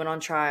 years, and they went on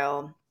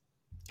trial.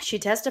 She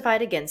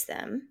testified against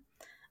them.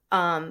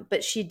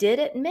 But she did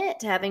admit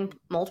to having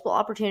multiple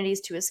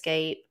opportunities to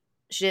escape.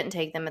 She didn't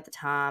take them at the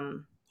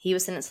time. He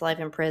was sentenced to life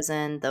in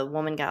prison. The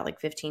woman got like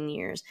 15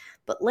 years.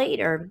 But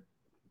later,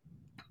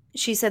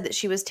 she said that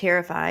she was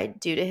terrified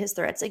due to his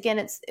threats. Again,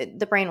 it's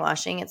the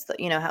brainwashing. It's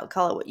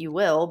call it what you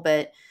will,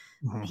 but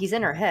he's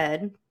in her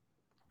head.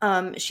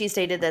 She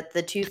stated that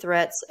the two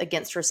threats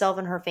against herself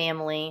and her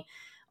family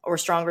were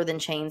stronger than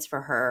chains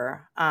for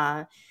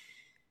her.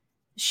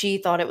 She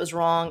thought it was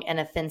wrong and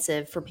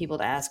offensive for people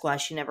to ask why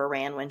she never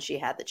ran when she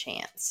had the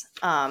chance.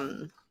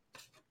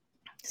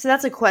 So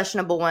that's a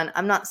questionable one.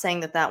 I'm not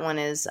saying that one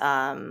is.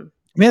 I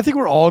mean, I think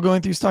we're all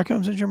going through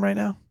Stockholm syndrome right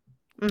now.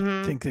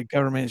 Mhm. I think the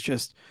government is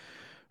just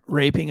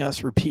raping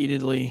us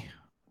repeatedly,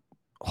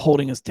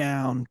 holding us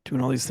down,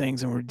 doing all these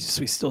things, and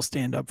we still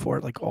stand up for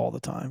it like all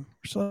the time.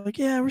 We're still like,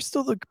 yeah, we're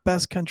still the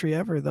best country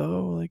ever,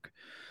 though. Like,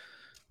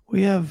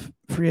 we have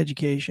free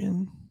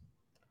education.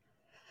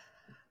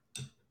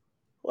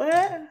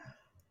 What?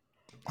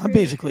 I'm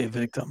basically a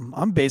victim.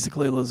 I'm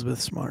basically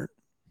Elizabeth Smart.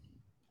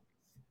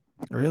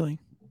 Really?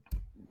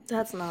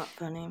 That's not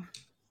funny.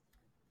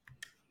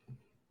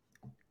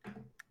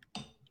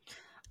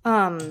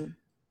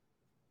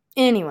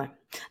 Anyway,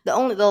 the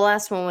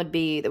last one would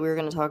be that we were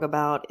going to talk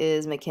about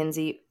is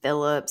Mackenzie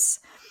Phillips,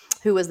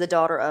 who was the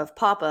daughter of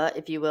Papa,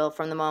 if you will,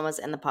 from the Mamas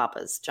and the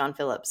Papas, John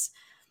Phillips.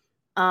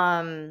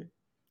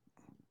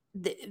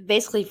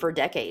 Basically for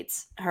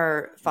decades,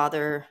 her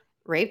father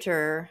raped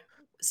her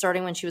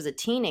starting when she was a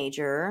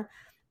teenager.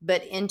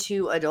 But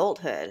into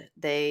adulthood,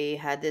 they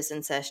had this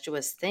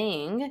incestuous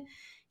thing.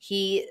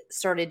 He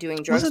started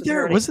doing drugs with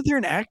her. Wasn't there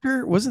an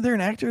actor? Wasn't there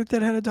an actor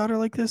that had a daughter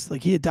like this?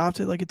 Like he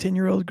adopted like a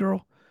 10-year-old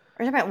girl.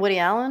 Are you talking about Woody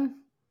Allen?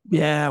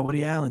 Yeah,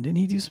 Woody Allen. Didn't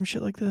he do some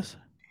shit like this?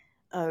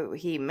 Oh,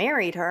 he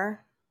married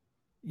her.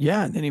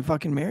 Yeah, and then he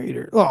fucking married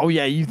her. Oh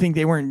yeah, you think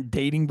they weren't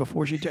dating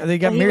before they got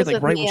Well, he married was like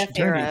with right Mia when she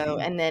turned Farrow,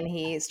 18. and then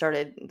he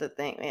started the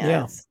thing. Yeah,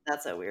 Yeah.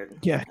 That's so weird.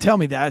 Yeah, tell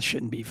me that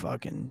shouldn't be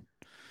fucking.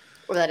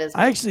 Or that is.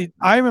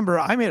 I remember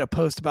I made a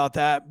post about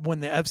that when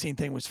the Epstein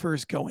thing was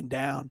first going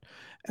down,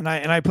 and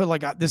I put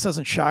like this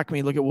doesn't shock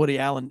me. Look at Woody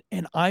Allen,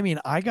 and I mean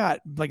I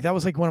got like that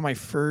was like one of my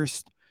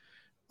first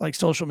like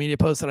social media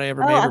posts that I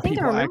ever made. I Where think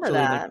I people remember actually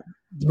that. like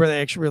where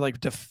they actually were like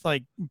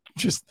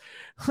just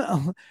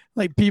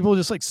like people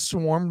just like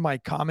swarmed my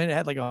comment. It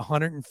had like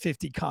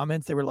 150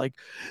 comments. They were like,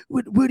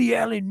 Woody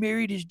Allen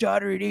married his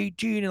daughter at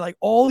 18, and like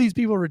all these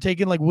people were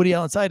taking like Woody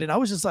Allen's side, and I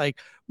was just like,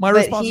 my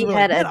But response he was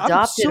had like, man, I'm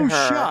adopted so her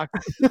shocked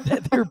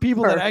that there are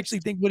people that first. actually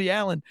think Woody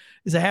Allen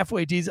is a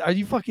halfway decent. Are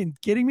you fucking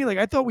kidding me? Like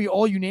I thought we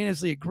all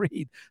unanimously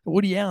agreed that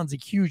Woody Allen's a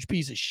huge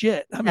piece of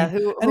shit. I mean,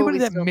 who are anybody we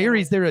that still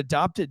marries thinking? their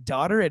adopted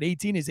daughter at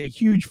 18 is a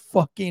huge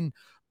fucking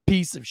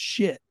piece of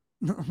shit.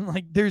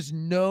 Like there's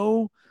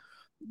no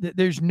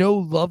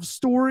love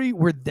story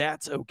where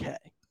that's okay.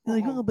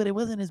 Like, oh, but it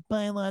wasn't his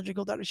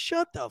biological daughter.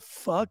 Shut the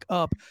fuck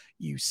up,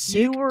 you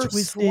sick, You were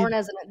twisted. sworn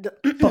as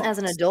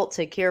an adult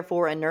to care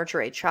for and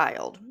nurture a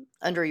child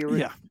under your roof.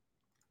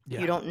 Yeah.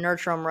 You don't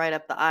nurture them right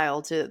up the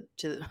aisle to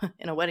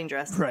in a wedding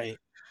dress. Right.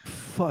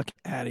 Fuck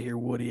out of here,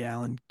 Woody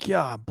Allen.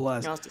 God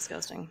bless. That's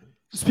disgusting.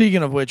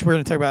 Speaking of which, we're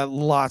going to talk about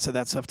lots of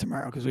that stuff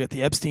tomorrow because we got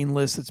the Epstein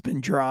list that's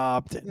been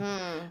dropped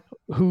and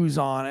who's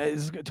on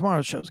it.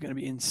 Tomorrow's show is going to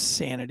be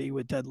insanity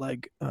with Dead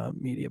Leg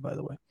Media, by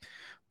the way.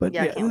 But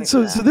yeah,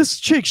 so this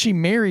chick, she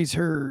marries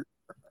her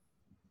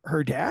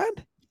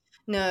dad?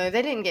 No,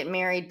 they didn't get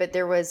married, but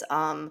there was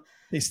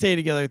they stay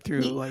together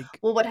through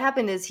well, what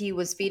happened is he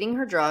was feeding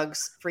her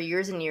drugs for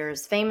years and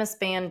years. Famous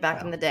band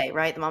back in the day,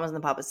 right? The Mamas and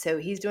the Papas. So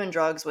he's doing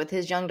drugs with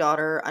his young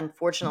daughter.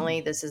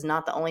 Unfortunately, this is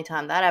not the only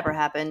time that ever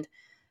happened.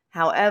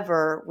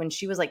 However, when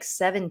she was like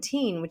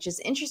 17, which is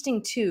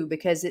interesting too,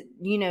 because it,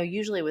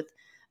 usually with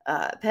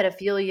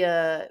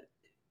pedophilia,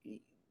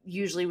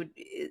 usually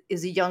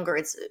is a younger,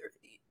 it's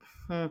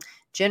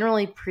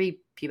generally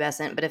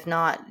prepubescent, but if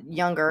not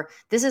younger,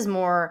 this is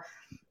more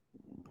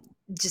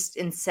just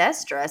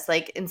incestuous.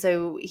 And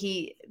so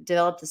he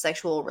developed a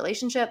sexual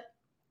relationship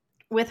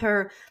with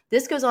her.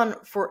 This goes on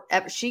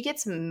forever. She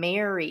gets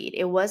married.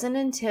 It wasn't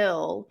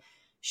until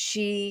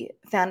she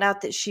found out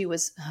that she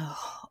was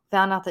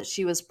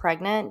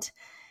pregnant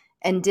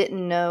and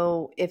didn't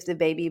know if the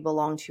baby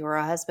belonged to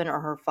her husband or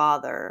her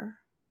father.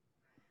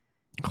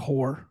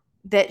 Whore.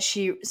 That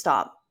she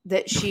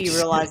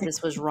realized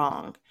this was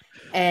wrong.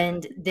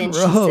 And then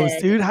Gross, she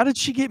said, dude, how did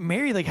she get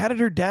married? Like, how did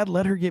her dad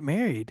let her get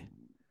married?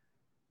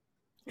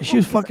 She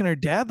was fucking her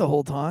dad the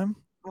whole time.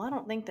 Well, I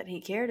don't think that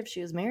he cared if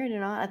she was married or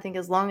not. I think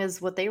as long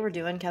as what they were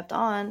doing kept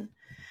on.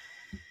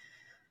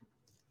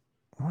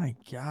 My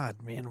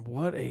God, man,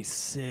 what a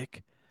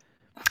sick.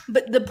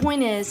 But the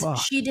point is,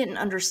 she didn't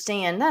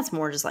understand. That's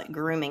more just like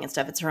grooming and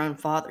stuff. It's her own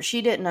father.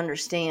 She didn't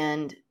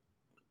understand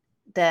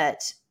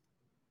that.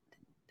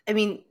 I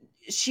mean,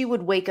 she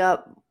would wake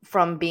up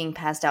from being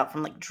passed out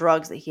from like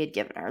drugs that he had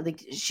given her.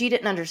 Like she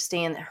didn't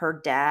understand that her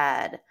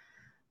dad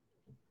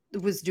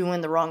was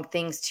doing the wrong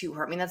things to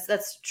her. I mean, that's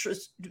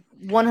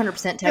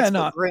 100%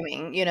 textbook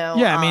grooming,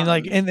 Yeah, I mean,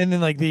 like, and then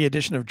like the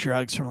addition of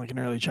drugs from like an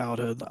early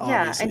childhood.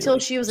 Yeah, until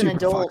she was an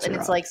adult, and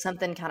it's like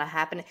something kind of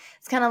happened.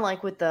 It's kind of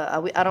like with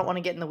the. I don't want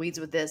to get in the weeds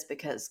with this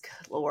because,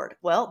 good Lord.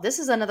 Well, this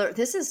is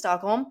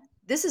Stockholm.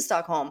 This is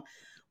Stockholm.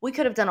 We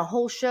could have done a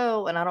whole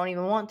show, and I don't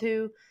even want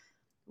to.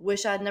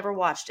 Wish I'd never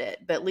watched it,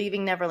 but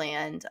Leaving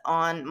Neverland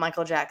on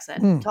Michael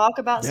Jackson. Talk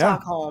about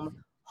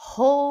Stockholm.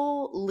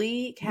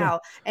 Holy cow.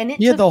 And it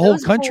took the whole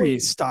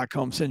country's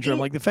Stockholm syndrome.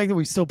 Like the fact that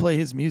we still play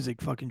his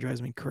music fucking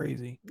drives me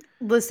crazy.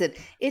 Listen,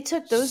 it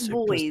took those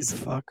boys,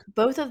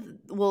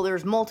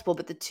 there's multiple,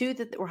 but the two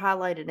that were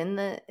highlighted in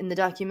the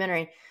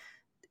documentary,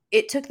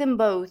 it took them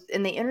both,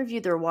 and they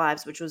interviewed their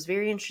wives, which was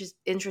very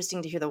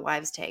interesting to hear the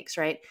wives' takes,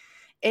 right?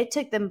 It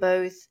took them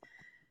both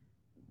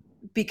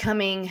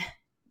becoming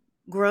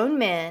grown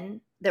men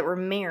that were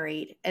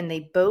married, and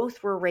they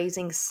both were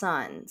raising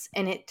sons,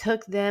 and it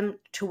took them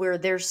to where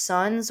their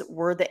sons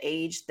were the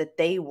age that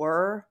they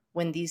were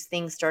when these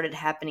things started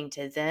happening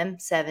to them,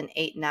 7,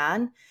 8,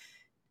 9,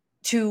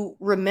 to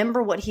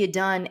remember what he had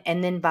done,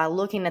 and then by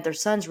looking at their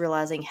sons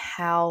realizing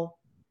how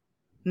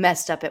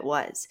messed up it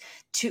was.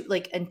 To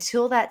like,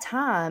 until that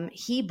time,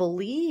 he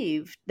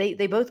believed, they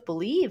both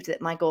believed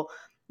that Michael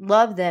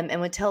loved them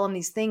and would tell them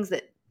these things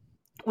that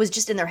was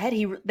just in their head.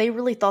 They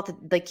really thought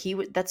that like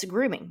that's a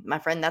grooming, my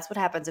friend. That's what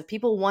happens. If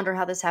people wonder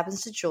how this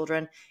happens to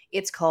children,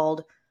 it's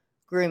called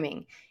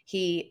grooming.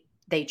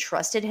 They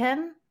trusted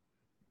him.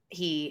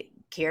 He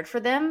cared for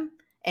them,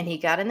 and he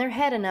got in their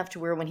head enough to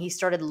where when he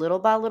started little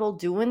by little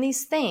doing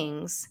these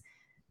things,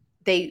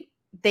 it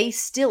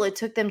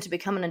took them to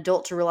become an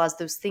adult to realize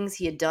those things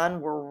he had done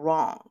were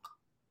wrong.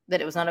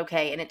 that it was not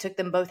okay. And it took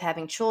them both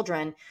having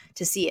children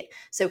to see it.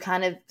 So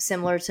kind of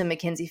similar to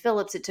Mackenzie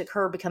Phillips, it took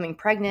her becoming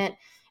pregnant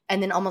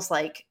and then almost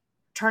like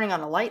turning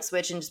on a light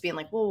switch and just being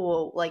like, whoa,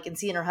 whoa, like, and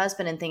seeing her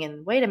husband and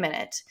thinking, wait a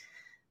minute,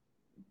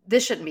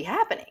 this shouldn't be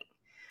happening.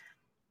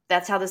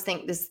 That's how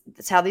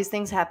that's how these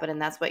things happen.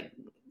 And that's what,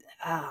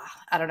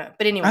 I don't know.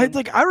 But anyway.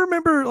 I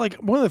remember like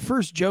one of the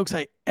first jokes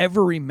I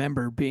ever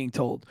remember being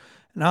told.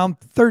 Now I'm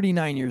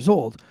 39 years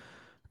old,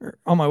 or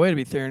on my way to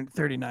be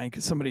 39,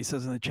 because somebody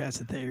says in the chat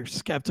that they're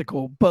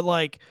skeptical. But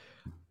like,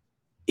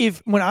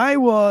 when I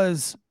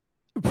was,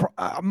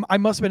 I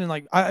must have been in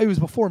like, it was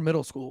before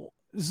middle school.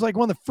 This is like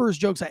one of the first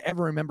jokes I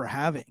ever remember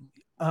having,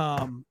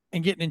 and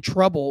getting in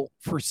trouble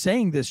for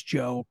saying this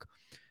joke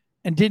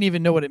and didn't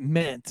even know what it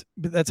meant.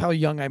 But that's how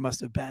young I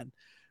must have been.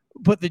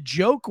 But the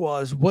joke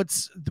was, what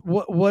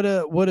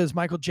does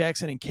Michael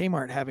Jackson and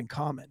Kmart have in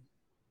common?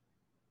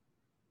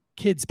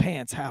 Kids'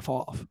 pants half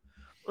off.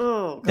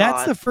 Oh, God.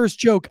 That's the first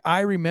joke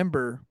I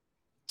remember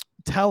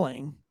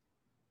telling,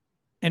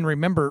 and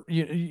remember,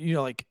 you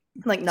know, like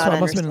not so I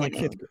must have been in like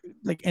fifth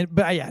grade.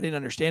 But I didn't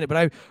understand it.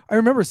 But I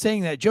remember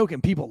saying that joke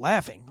and people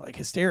laughing like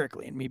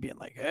hysterically, and me being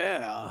like,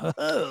 yeah,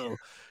 oh.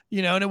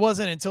 You know, and it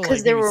wasn't until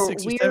like maybe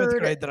 6th or 7th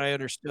grade that I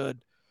understood.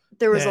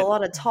 There was a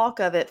lot of talk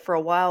of it for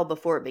a while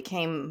before it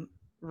became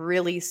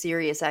really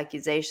serious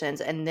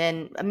accusations. And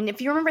then, I mean,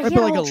 if you remember, he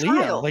had like a whole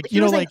trial. Like,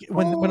 you know, like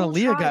when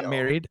Aaliyah got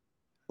married,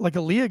 like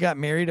Aaliyah got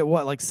married at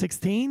what, like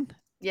 16?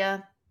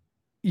 Yeah.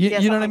 You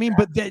know what I mean?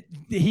 But that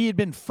he had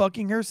been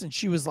fucking her since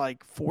she was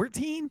like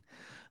 14.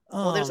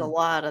 Well, there's a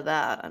lot of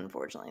that,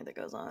 unfortunately, that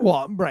goes on.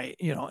 Well, right,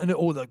 you know, and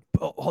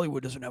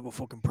Hollywood doesn't have a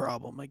fucking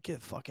problem. Like, get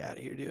the fuck out of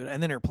here, dude.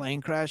 And then her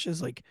plane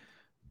crashes, like,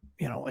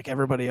 you know, like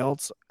everybody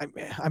else.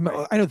 I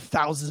know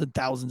thousands and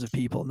thousands of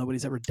people.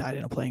 Nobody's ever died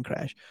in a plane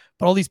crash.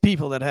 But all these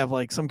people that have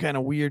like some kind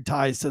of weird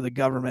ties to the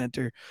government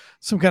or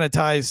some kind of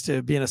ties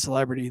to being a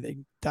celebrity, they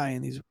die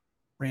in these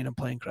random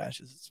plane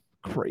crashes. It's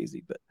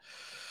crazy. But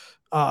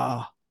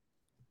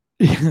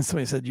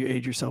somebody said you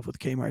age yourself with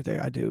Kmart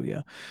there. I do,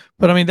 yeah.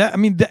 But I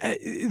mean,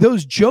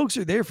 those jokes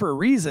are there for a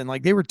reason.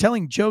 Like, they were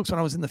telling jokes when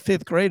I was in the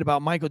 5th grade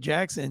about Michael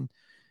Jackson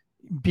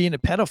being a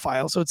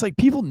pedophile. So it's like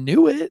people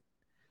knew it.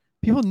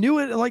 People knew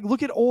it. Like,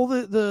 look at all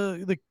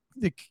the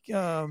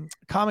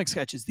comic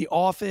sketches. The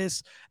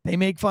Office, they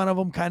make fun of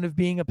him kind of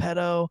being a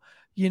pedo.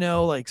 You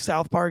know, like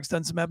South Park's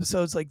done some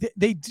episodes. Like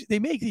they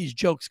make these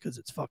jokes because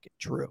it's fucking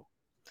true.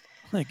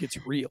 Like, it's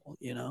real,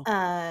 you know?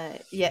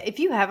 Yeah, if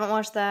you haven't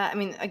watched that, I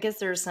mean, I guess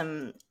there's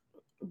some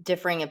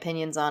differing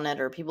opinions on it,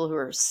 or people who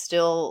are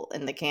still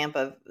in the camp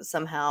of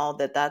somehow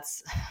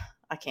that's,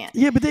 I can't.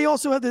 Yeah, but they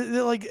also have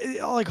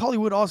like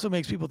Hollywood also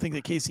makes people think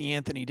that Casey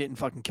Anthony didn't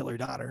fucking kill her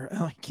daughter,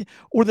 like,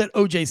 or that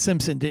O.J.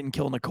 Simpson didn't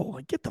kill Nicole.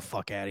 Like, get the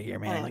fuck out of here,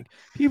 man! Like,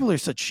 people are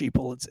such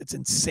sheeple. It's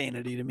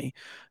insanity to me.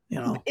 You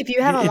know, if you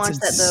haven't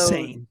watched that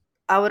though,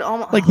 I would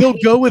almost like they'll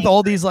go with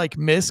all these like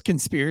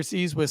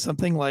conspiracies with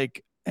something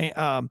like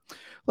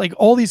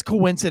all these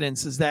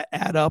coincidences that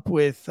add up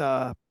with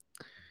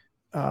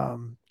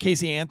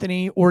Casey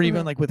Anthony, or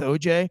even like with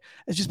OJ.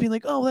 It's just being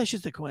like, oh, that's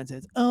just a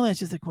coincidence. Oh, that's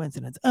just a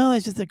coincidence. Oh,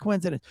 that's just a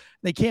coincidence.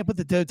 They can't put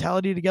the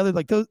totality together.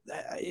 Like those,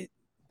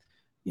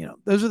 you know,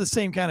 those are the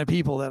same kind of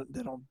people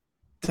that'll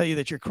tell you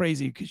that you're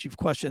crazy because you've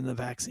questioned the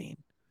vaccine.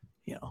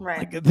 You know,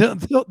 right? Like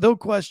they'll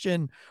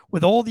question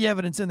with all the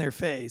evidence in their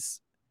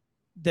face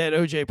that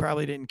OJ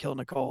probably didn't kill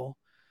Nicole,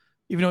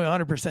 even though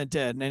he's 100%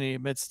 dead, and then he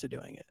admits to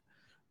doing it.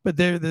 But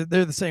they're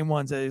the same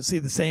ones that see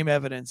the same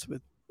evidence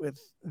with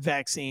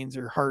vaccines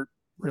or heart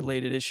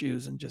related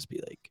issues and just be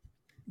like,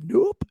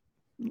 nope.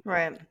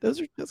 Right.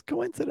 Those are just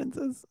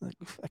coincidences. Like,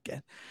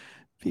 again,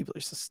 people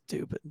are so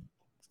stupid.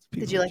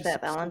 Did you like that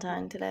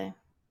Valentine today?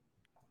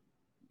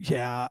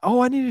 Yeah.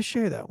 Oh, I need to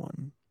share that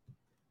one.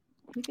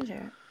 You can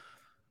share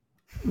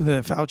it.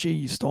 The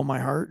Fauci, you stole my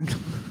heart.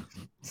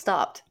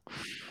 Stopped.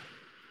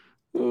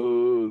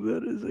 Oh,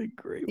 that is a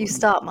great one. You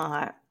stopped my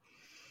heart.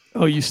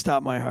 Oh, you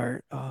stopped my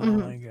heart. Oh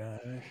my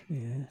gosh.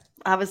 Yeah.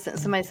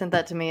 Somebody sent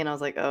that to me and I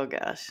was like, oh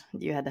gosh,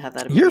 you had to have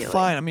that immediately. You're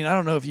fine. I mean, I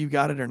don't know if you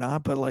got it or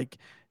not, but like,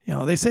 you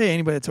know, they say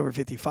anybody that's over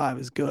 55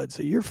 is good.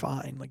 So you're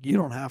fine. Like, you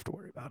don't have to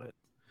worry about it.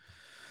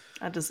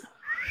 I just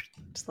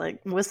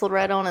like whistled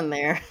right on in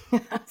there.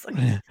 I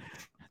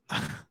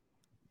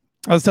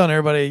was telling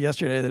everybody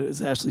yesterday that it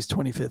was Ashley's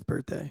 25th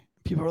birthday.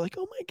 People were like,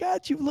 oh my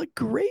God, you look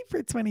great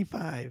for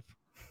 25.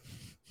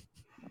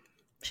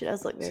 She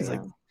does look very young.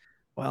 Like,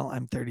 well,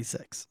 I'm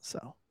 36,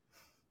 so.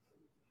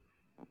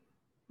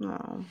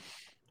 Oh.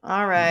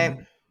 All right.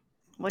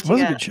 What you got?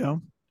 It was a good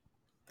show.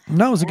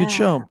 No, it was a good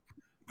show.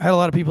 I had a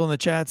lot of people in the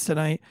chats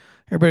tonight.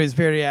 Everybody's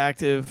very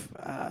active.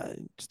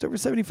 Just over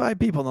 75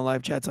 people in the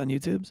live chats on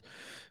YouTube's.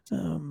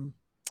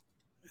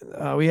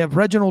 We have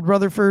Reginald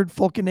Rutherford,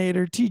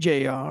 Fulcanator,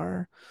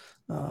 TJR.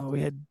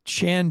 We had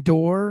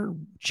Shandor,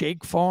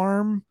 Jake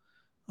Farm.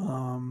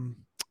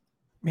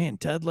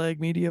 Ted Leg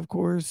Media, of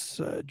course,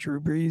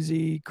 Drew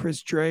Breezy,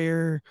 Chris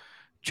Dreyer,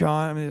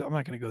 John. I mean, I'm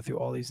not going to go through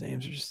all these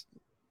names. There's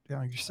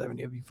just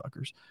 70 of you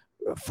fuckers.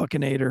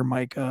 Fuckinator,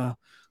 Micah,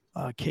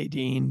 K.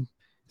 Dean,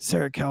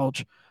 Sarah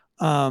Kelch.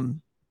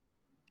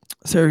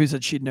 Sarah, who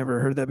said she'd never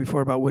heard that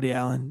before about Woody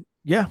Allen.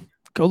 Yeah,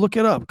 go look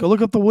it up. Go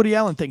look up the Woody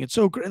Allen thing. It's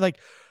so great. Like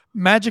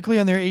magically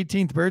on their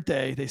 18th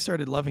birthday, they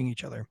started loving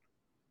each other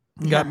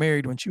and got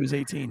married when she was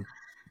 18.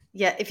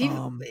 Yeah, if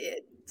you,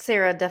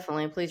 Sarah,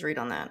 definitely please read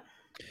on that.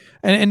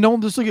 And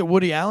don't just look at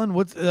Woody Allen.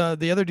 What's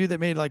the other dude that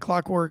made like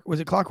Clockwork? Was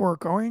it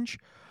Clockwork Orange?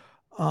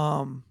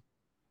 I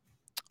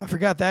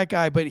forgot that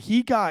guy, but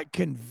he got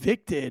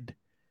convicted.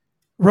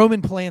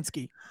 Roman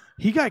Polanski.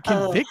 He got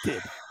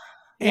convicted.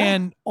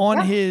 And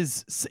on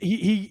his,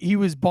 he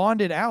was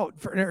bonded out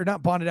for, or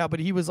not bonded out,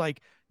 but he was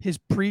like his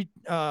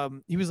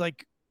he was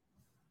like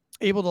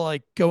able to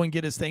like go and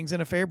get his things in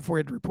a fair before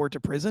he had to report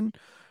to prison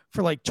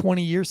for like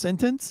 20-year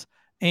sentence.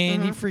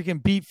 And he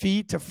freaking beat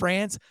feet to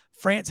France.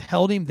 France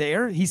held him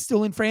there. He's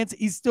still in France.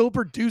 He's still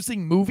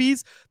producing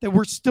movies that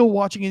we're still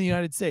watching in the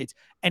United States.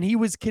 And he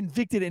was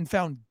convicted and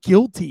found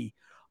guilty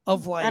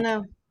of like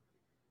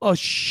a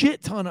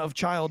shit ton of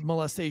child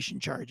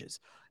molestation charges.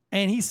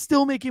 And he's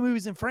still making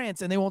movies in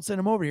France and they won't send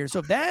him over here. So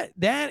if that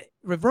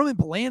Roman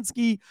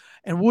Polanski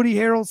and Woody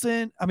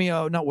Harrelson,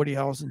 not Woody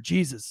Harrelson,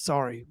 Jesus,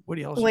 sorry.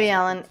 Woody Harrelson. Woody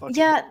Allen.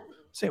 Yeah.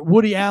 Say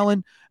Woody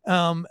Allen,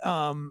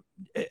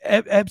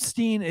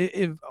 Epstein,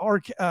 is R.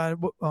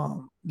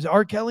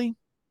 Kelly?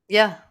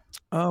 Yeah.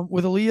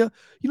 With Aaliyah,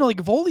 like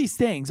if all these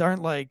things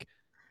aren't like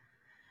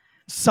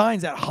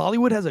signs that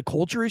Hollywood has a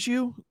culture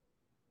issue,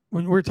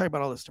 when we're talking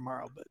about all this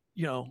tomorrow, but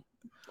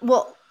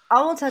well,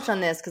 I will touch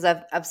on this because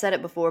I've said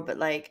it before, but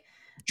like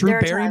Drew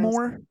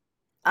Barrymore,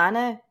 I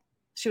know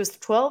she was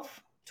 12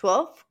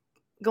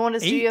 going to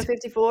Studio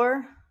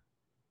 54.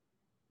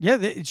 Yeah,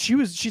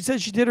 she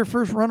said she did her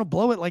first run of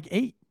blow at like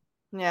 8.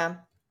 Yeah.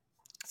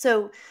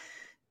 So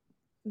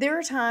there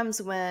are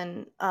times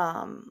when,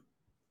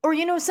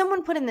 or,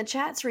 someone put in the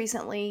chats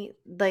recently,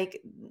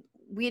 like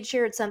we had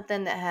shared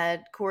something that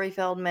had Corey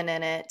Feldman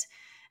in it.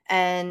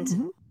 And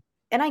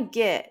I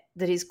get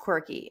that he's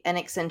quirky and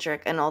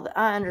eccentric and all that.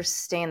 I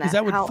understand that. Because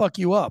that would fuck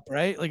you up,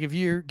 right? Like if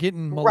you're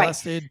getting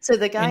molested. Right. So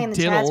the guy in the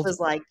chats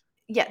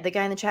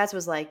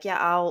was like,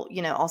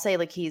 I'll say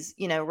like he's,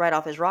 right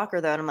off his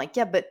rocker though. And I'm like,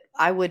 yeah, but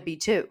I would be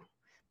too.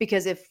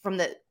 Because if from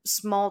the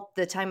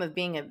time of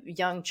being a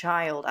young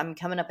child, I'm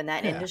coming up in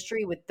that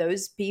industry with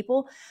those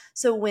people.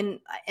 So and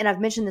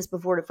I've mentioned this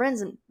before to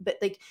friends, but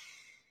like,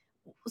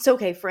 so,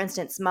 okay, for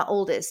instance, my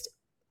oldest,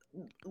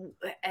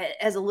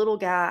 as a little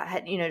guy,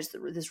 had, just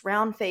this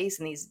round face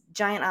and these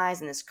giant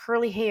eyes and this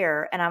curly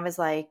hair. And I was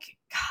like,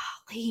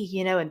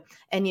 golly,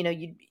 and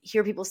you'd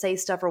hear people say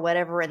stuff or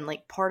whatever. And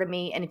like part of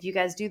me, and if you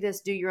guys do this,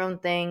 do your own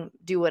thing,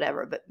 do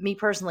whatever. But me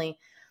personally,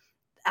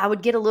 I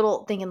would get a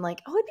little thinking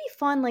like, oh, it'd be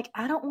fun. Like,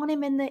 I don't want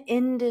him in the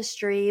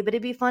industry, but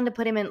it'd be fun to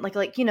put him in like,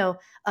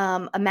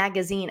 a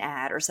magazine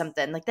ad or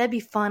something. Like, that'd be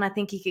fun. I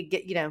think he could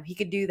get, he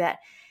could do that.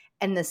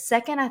 And the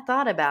second I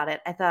thought about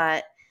it, I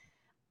thought,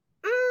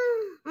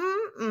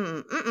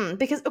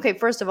 because, okay,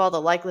 first of all,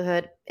 the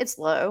likelihood, it's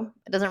low.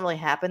 It doesn't really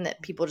happen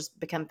that people just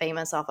become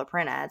famous off of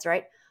print ads,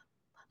 right?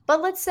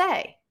 But let's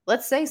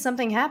say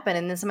something happened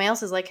and then somebody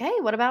else is like, hey,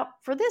 what about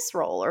for this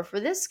role or for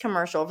this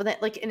commercial, for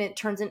that? Like, and it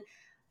turns in,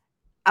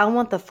 I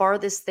want the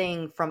farthest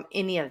thing from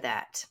any of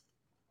that.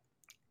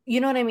 You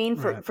know what I mean?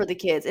 For the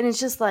kids. And it's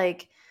just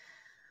like,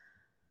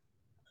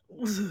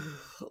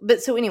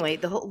 but so anyway,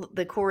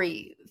 the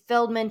Corey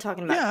Feldman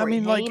talking about, Corey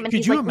Haim,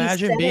 could you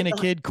imagine being a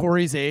kid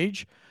Corey's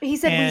age? He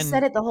said, we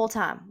said it the whole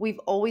time. We've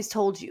always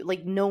told you,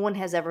 like, no one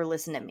has ever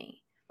listened to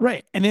me.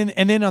 Right. And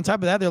then on top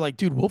of that, they're like,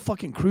 dude, we'll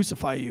fucking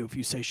crucify you if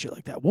you say shit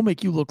like that. We'll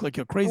make you look like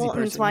a crazy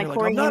person. You're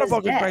like, I'm not a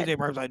fucking crazy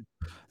person.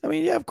 I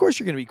mean, yeah, of course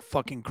you're going to be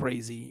fucking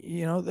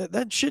crazy.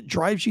 That shit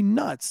drives you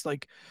nuts.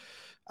 Like,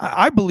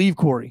 I believe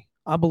Corey.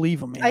 I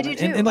believe him, man. I do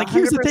too. And like, 100%.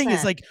 Here's the thing: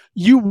 is like,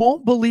 you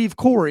won't believe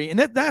Corey, and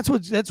that's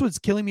what's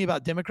killing me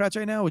about Democrats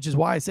right now, which is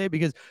why I say it,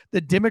 because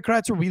the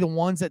Democrats will be the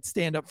ones that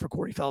stand up for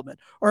Corey Feldman,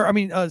 or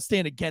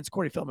stand against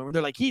Corey Feldman. Where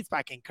they're like, he's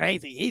fucking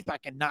crazy, he's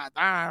fucking nuts.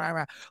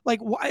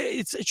 Like, why?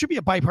 It should be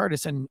a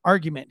bipartisan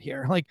argument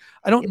here. Like,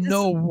 I don't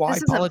know why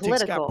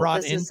politics got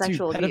brought into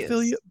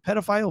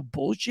pedophile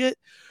bullshit,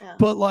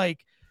 but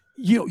like,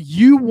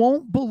 you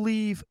won't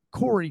believe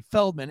Corey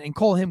Feldman and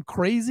call him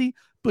crazy.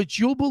 But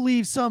you'll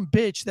believe some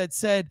bitch that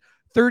said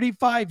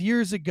 35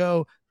 years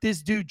ago,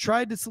 this dude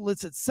tried to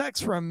solicit sex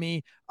from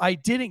me. I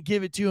didn't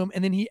give it to him.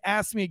 And then he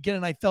asked me again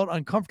and I felt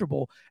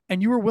uncomfortable.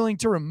 And you were willing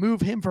to remove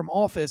him from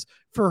office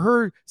for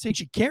her saying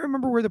she can't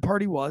remember where the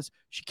party was.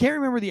 She can't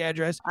remember the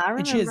address.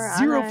 And she has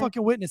zero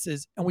fucking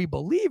witnesses. And we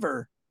believe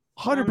her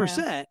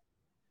 100%.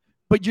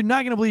 But you're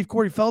not going to believe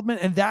Corey Feldman.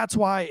 And that's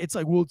why it's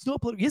like, well, it's not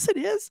political. Yes, it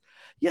is.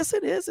 Yes,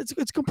 it is.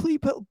 It's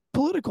complete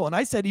political. And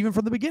I said, even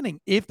from the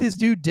beginning, if this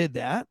dude did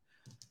that,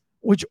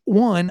 which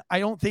one, I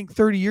don't think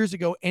 30 years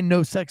ago and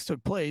no sex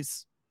took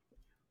place,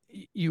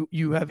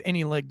 you have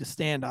any leg to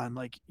stand on.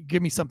 Like,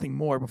 give me something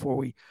more before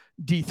we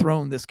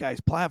dethrone this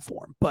guy's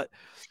platform. But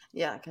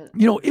yeah,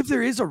 if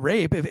there is a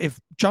rape, if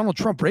Donald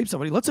Trump raped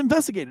somebody, let's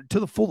investigate it to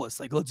the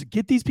fullest. Like, let's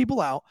get these people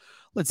out.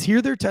 Let's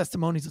hear their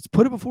testimonies. Let's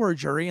put it before a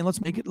jury and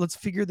let's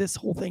figure this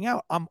whole thing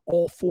out. I'm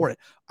all for it.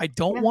 I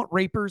don't want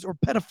rapers or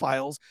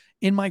pedophiles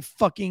in my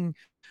fucking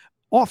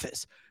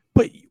office.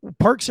 But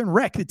Parks and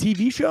Rec, the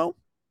TV show,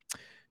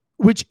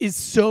 which is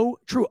so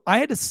true. I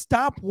had to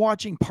stop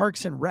watching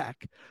Parks and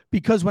Rec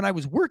because when I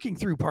was working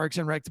through Parks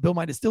and Rec to build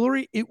my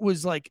distillery, it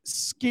was like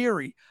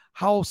scary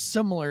how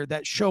similar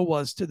that show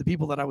was to the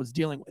people that I was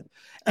dealing with.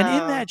 And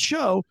in that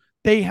show,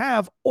 they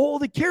have all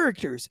the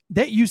characters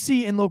that you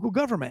see in local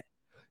government.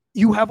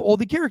 You have all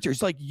the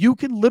characters. Like you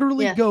can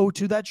literally go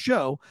to that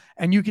show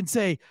and you can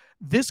say,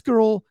 this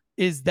girl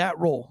is that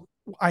role.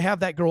 I have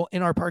that girl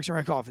in our Parks and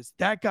Rec office.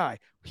 That guy,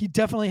 he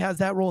definitely has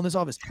that role in this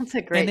office. That's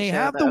a great And they show,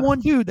 have though. the one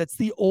dude that's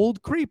the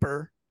old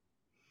creeper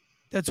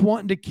that's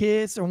wanting to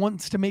kiss or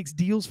wants to make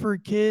deals for a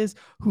kiss,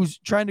 who's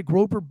trying to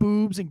grope her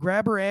boobs and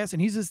grab her ass.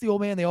 And he's just the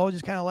old man. They all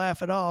just kind of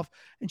laugh it off.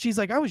 And she's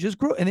like, I was just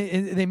and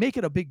they make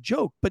it a big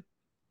joke, but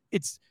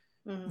it's,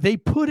 they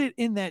put it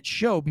in that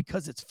show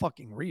because it's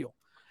fucking real.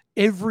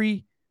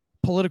 Every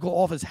political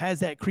office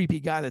has that creepy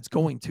guy that's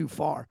going too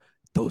far.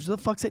 Those are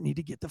the fucks that need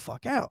to get the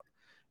fuck out.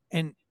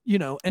 And, you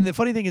know, and the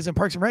funny thing is in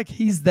Parks and Rec,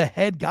 he's the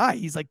head guy.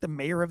 He's like the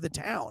mayor of the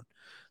town.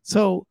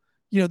 So,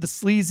 you know, the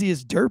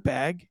sleaziest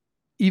dirtbag,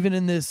 even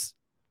in this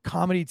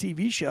comedy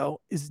TV show,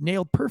 is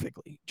nailed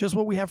perfectly. Just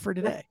what we have for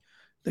today.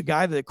 The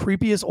guy, the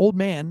creepiest old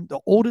man, the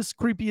oldest,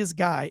 creepiest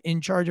guy in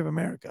charge of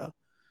America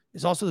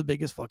is also the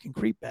biggest fucking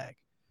creep bag.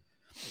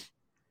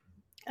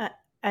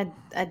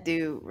 I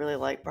do really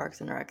like Parks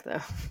and Rec,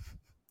 though.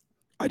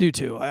 I do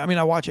too. I mean,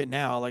 I watch it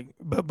now, like,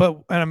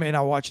 but I mean,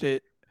 I watched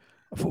it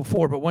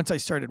before, but once I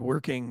started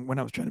working, when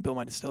I was trying to build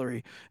my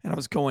distillery and I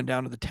was going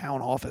down to the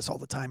town office all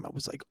the time, I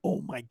was like, oh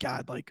my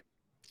God, like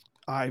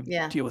I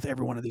deal with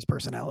every one of these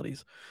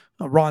personalities,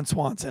 Ron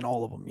Swanson,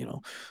 all of them, you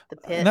know,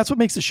 and that's what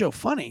makes the show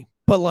funny.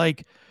 But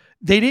like,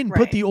 they didn't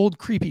put the old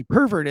creepy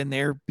pervert in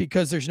there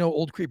because there's no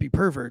old creepy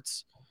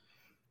perverts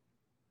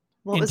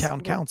in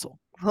town council.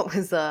 What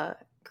was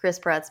Chris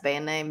Pratt's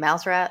band name?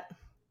 Mouse Rat?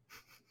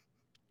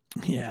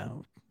 Yeah,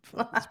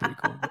 that's pretty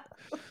cool.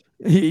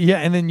 Yeah,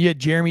 and then you had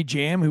Jeremy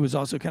Jam, who was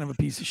also kind of a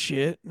piece of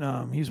shit.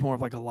 He was more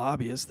of like a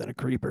lobbyist than a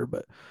creeper,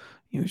 but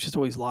he was just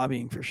always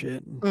lobbying for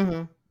shit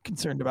and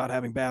concerned about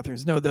having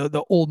bathrooms. No,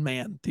 the old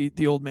man,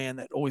 the old man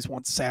that always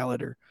wants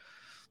salad or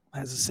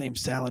has the same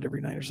salad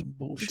every night or some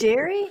bullshit.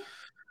 Jerry?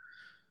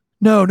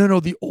 No,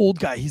 the old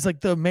guy. He's like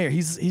the mayor.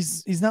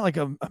 He's not like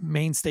a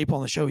main staple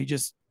on the show.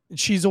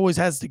 She's always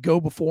has to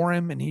go before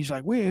him, and he's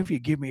like, well, if you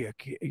give me I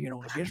guess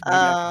maybe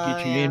I can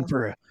get you in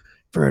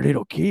for a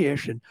little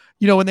kiss. And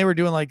you know, when they were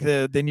doing like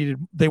they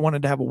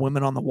wanted to have a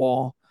woman on the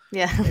wall.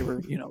 Yeah. They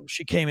were, you know,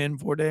 she came in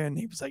for there and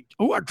he was like,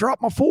 oh, I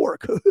dropped my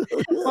fork.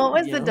 What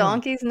was the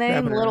donkey's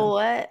name? Little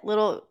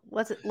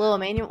what's it? Little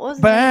Emmanuel? What was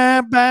it?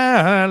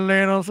 Bye,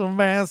 little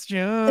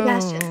Sebastian.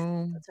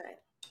 Sebastian. That's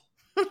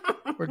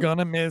right. We're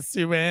gonna miss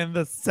you in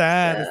the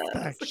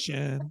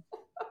satisfaction.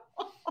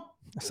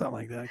 Something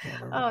like that. I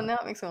can't remember. Oh, now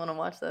it makes me want to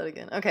watch that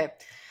again. Okay.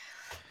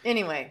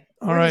 Anyway.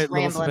 All right,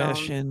 little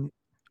Sebastian.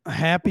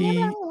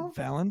 Happy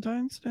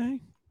Valentine's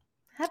Day.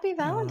 Happy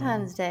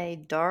Valentine's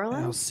Day,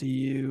 darling. I'll see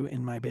you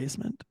in my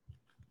basement.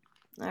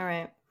 All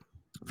right.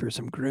 For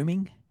some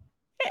grooming.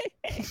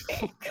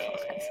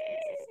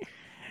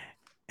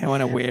 I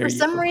want to wear For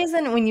some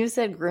reason, when you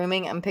said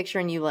grooming, I'm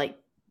picturing you like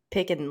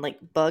picking like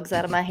bugs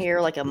out of my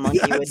hair like a monkey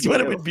would do. That's what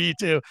it would be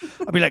too.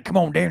 I'd be like, come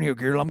on down here,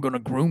 girl. I'm going to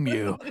groom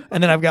you.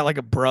 And then I've got like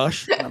a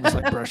brush. And I'm just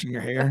like brushing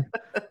your hair.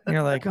 And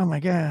you're like, oh my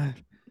God.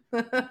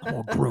 I'm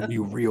going to groom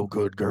you real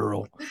good,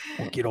 girl.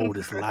 I'll get all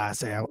this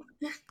lice out.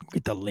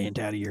 Get the lint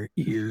out of your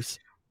ears.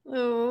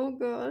 Oh,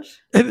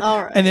 gosh.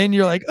 All right. And then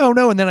you're like, oh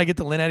no. And then I get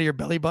the lint out of your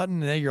belly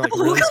button. And then you're like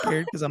really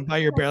scared because I'm by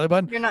your belly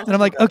button. And I'm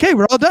like, okay,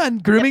 we're all done.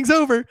 Grooming's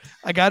over.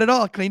 I got it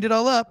all. Cleaned it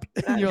all up.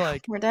 And you're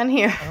like, we're done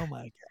here. Oh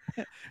my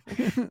God.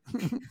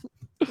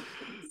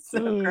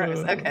 So gross.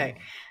 Okay.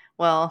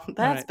 Well,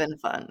 that's been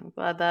fun. I'm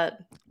glad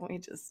that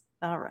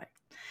all right.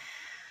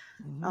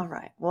 All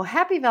right. Well,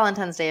 happy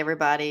Valentine's Day,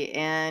 everybody.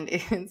 And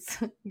it's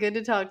good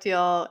to talk to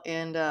y'all.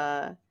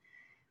 And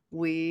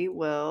we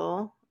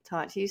will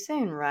talk to you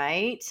soon,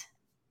 right,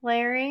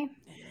 Larry?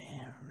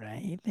 Yeah,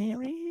 right,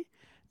 Larry.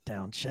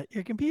 Don't shut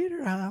your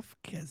computer off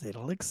because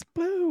it'll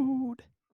explode.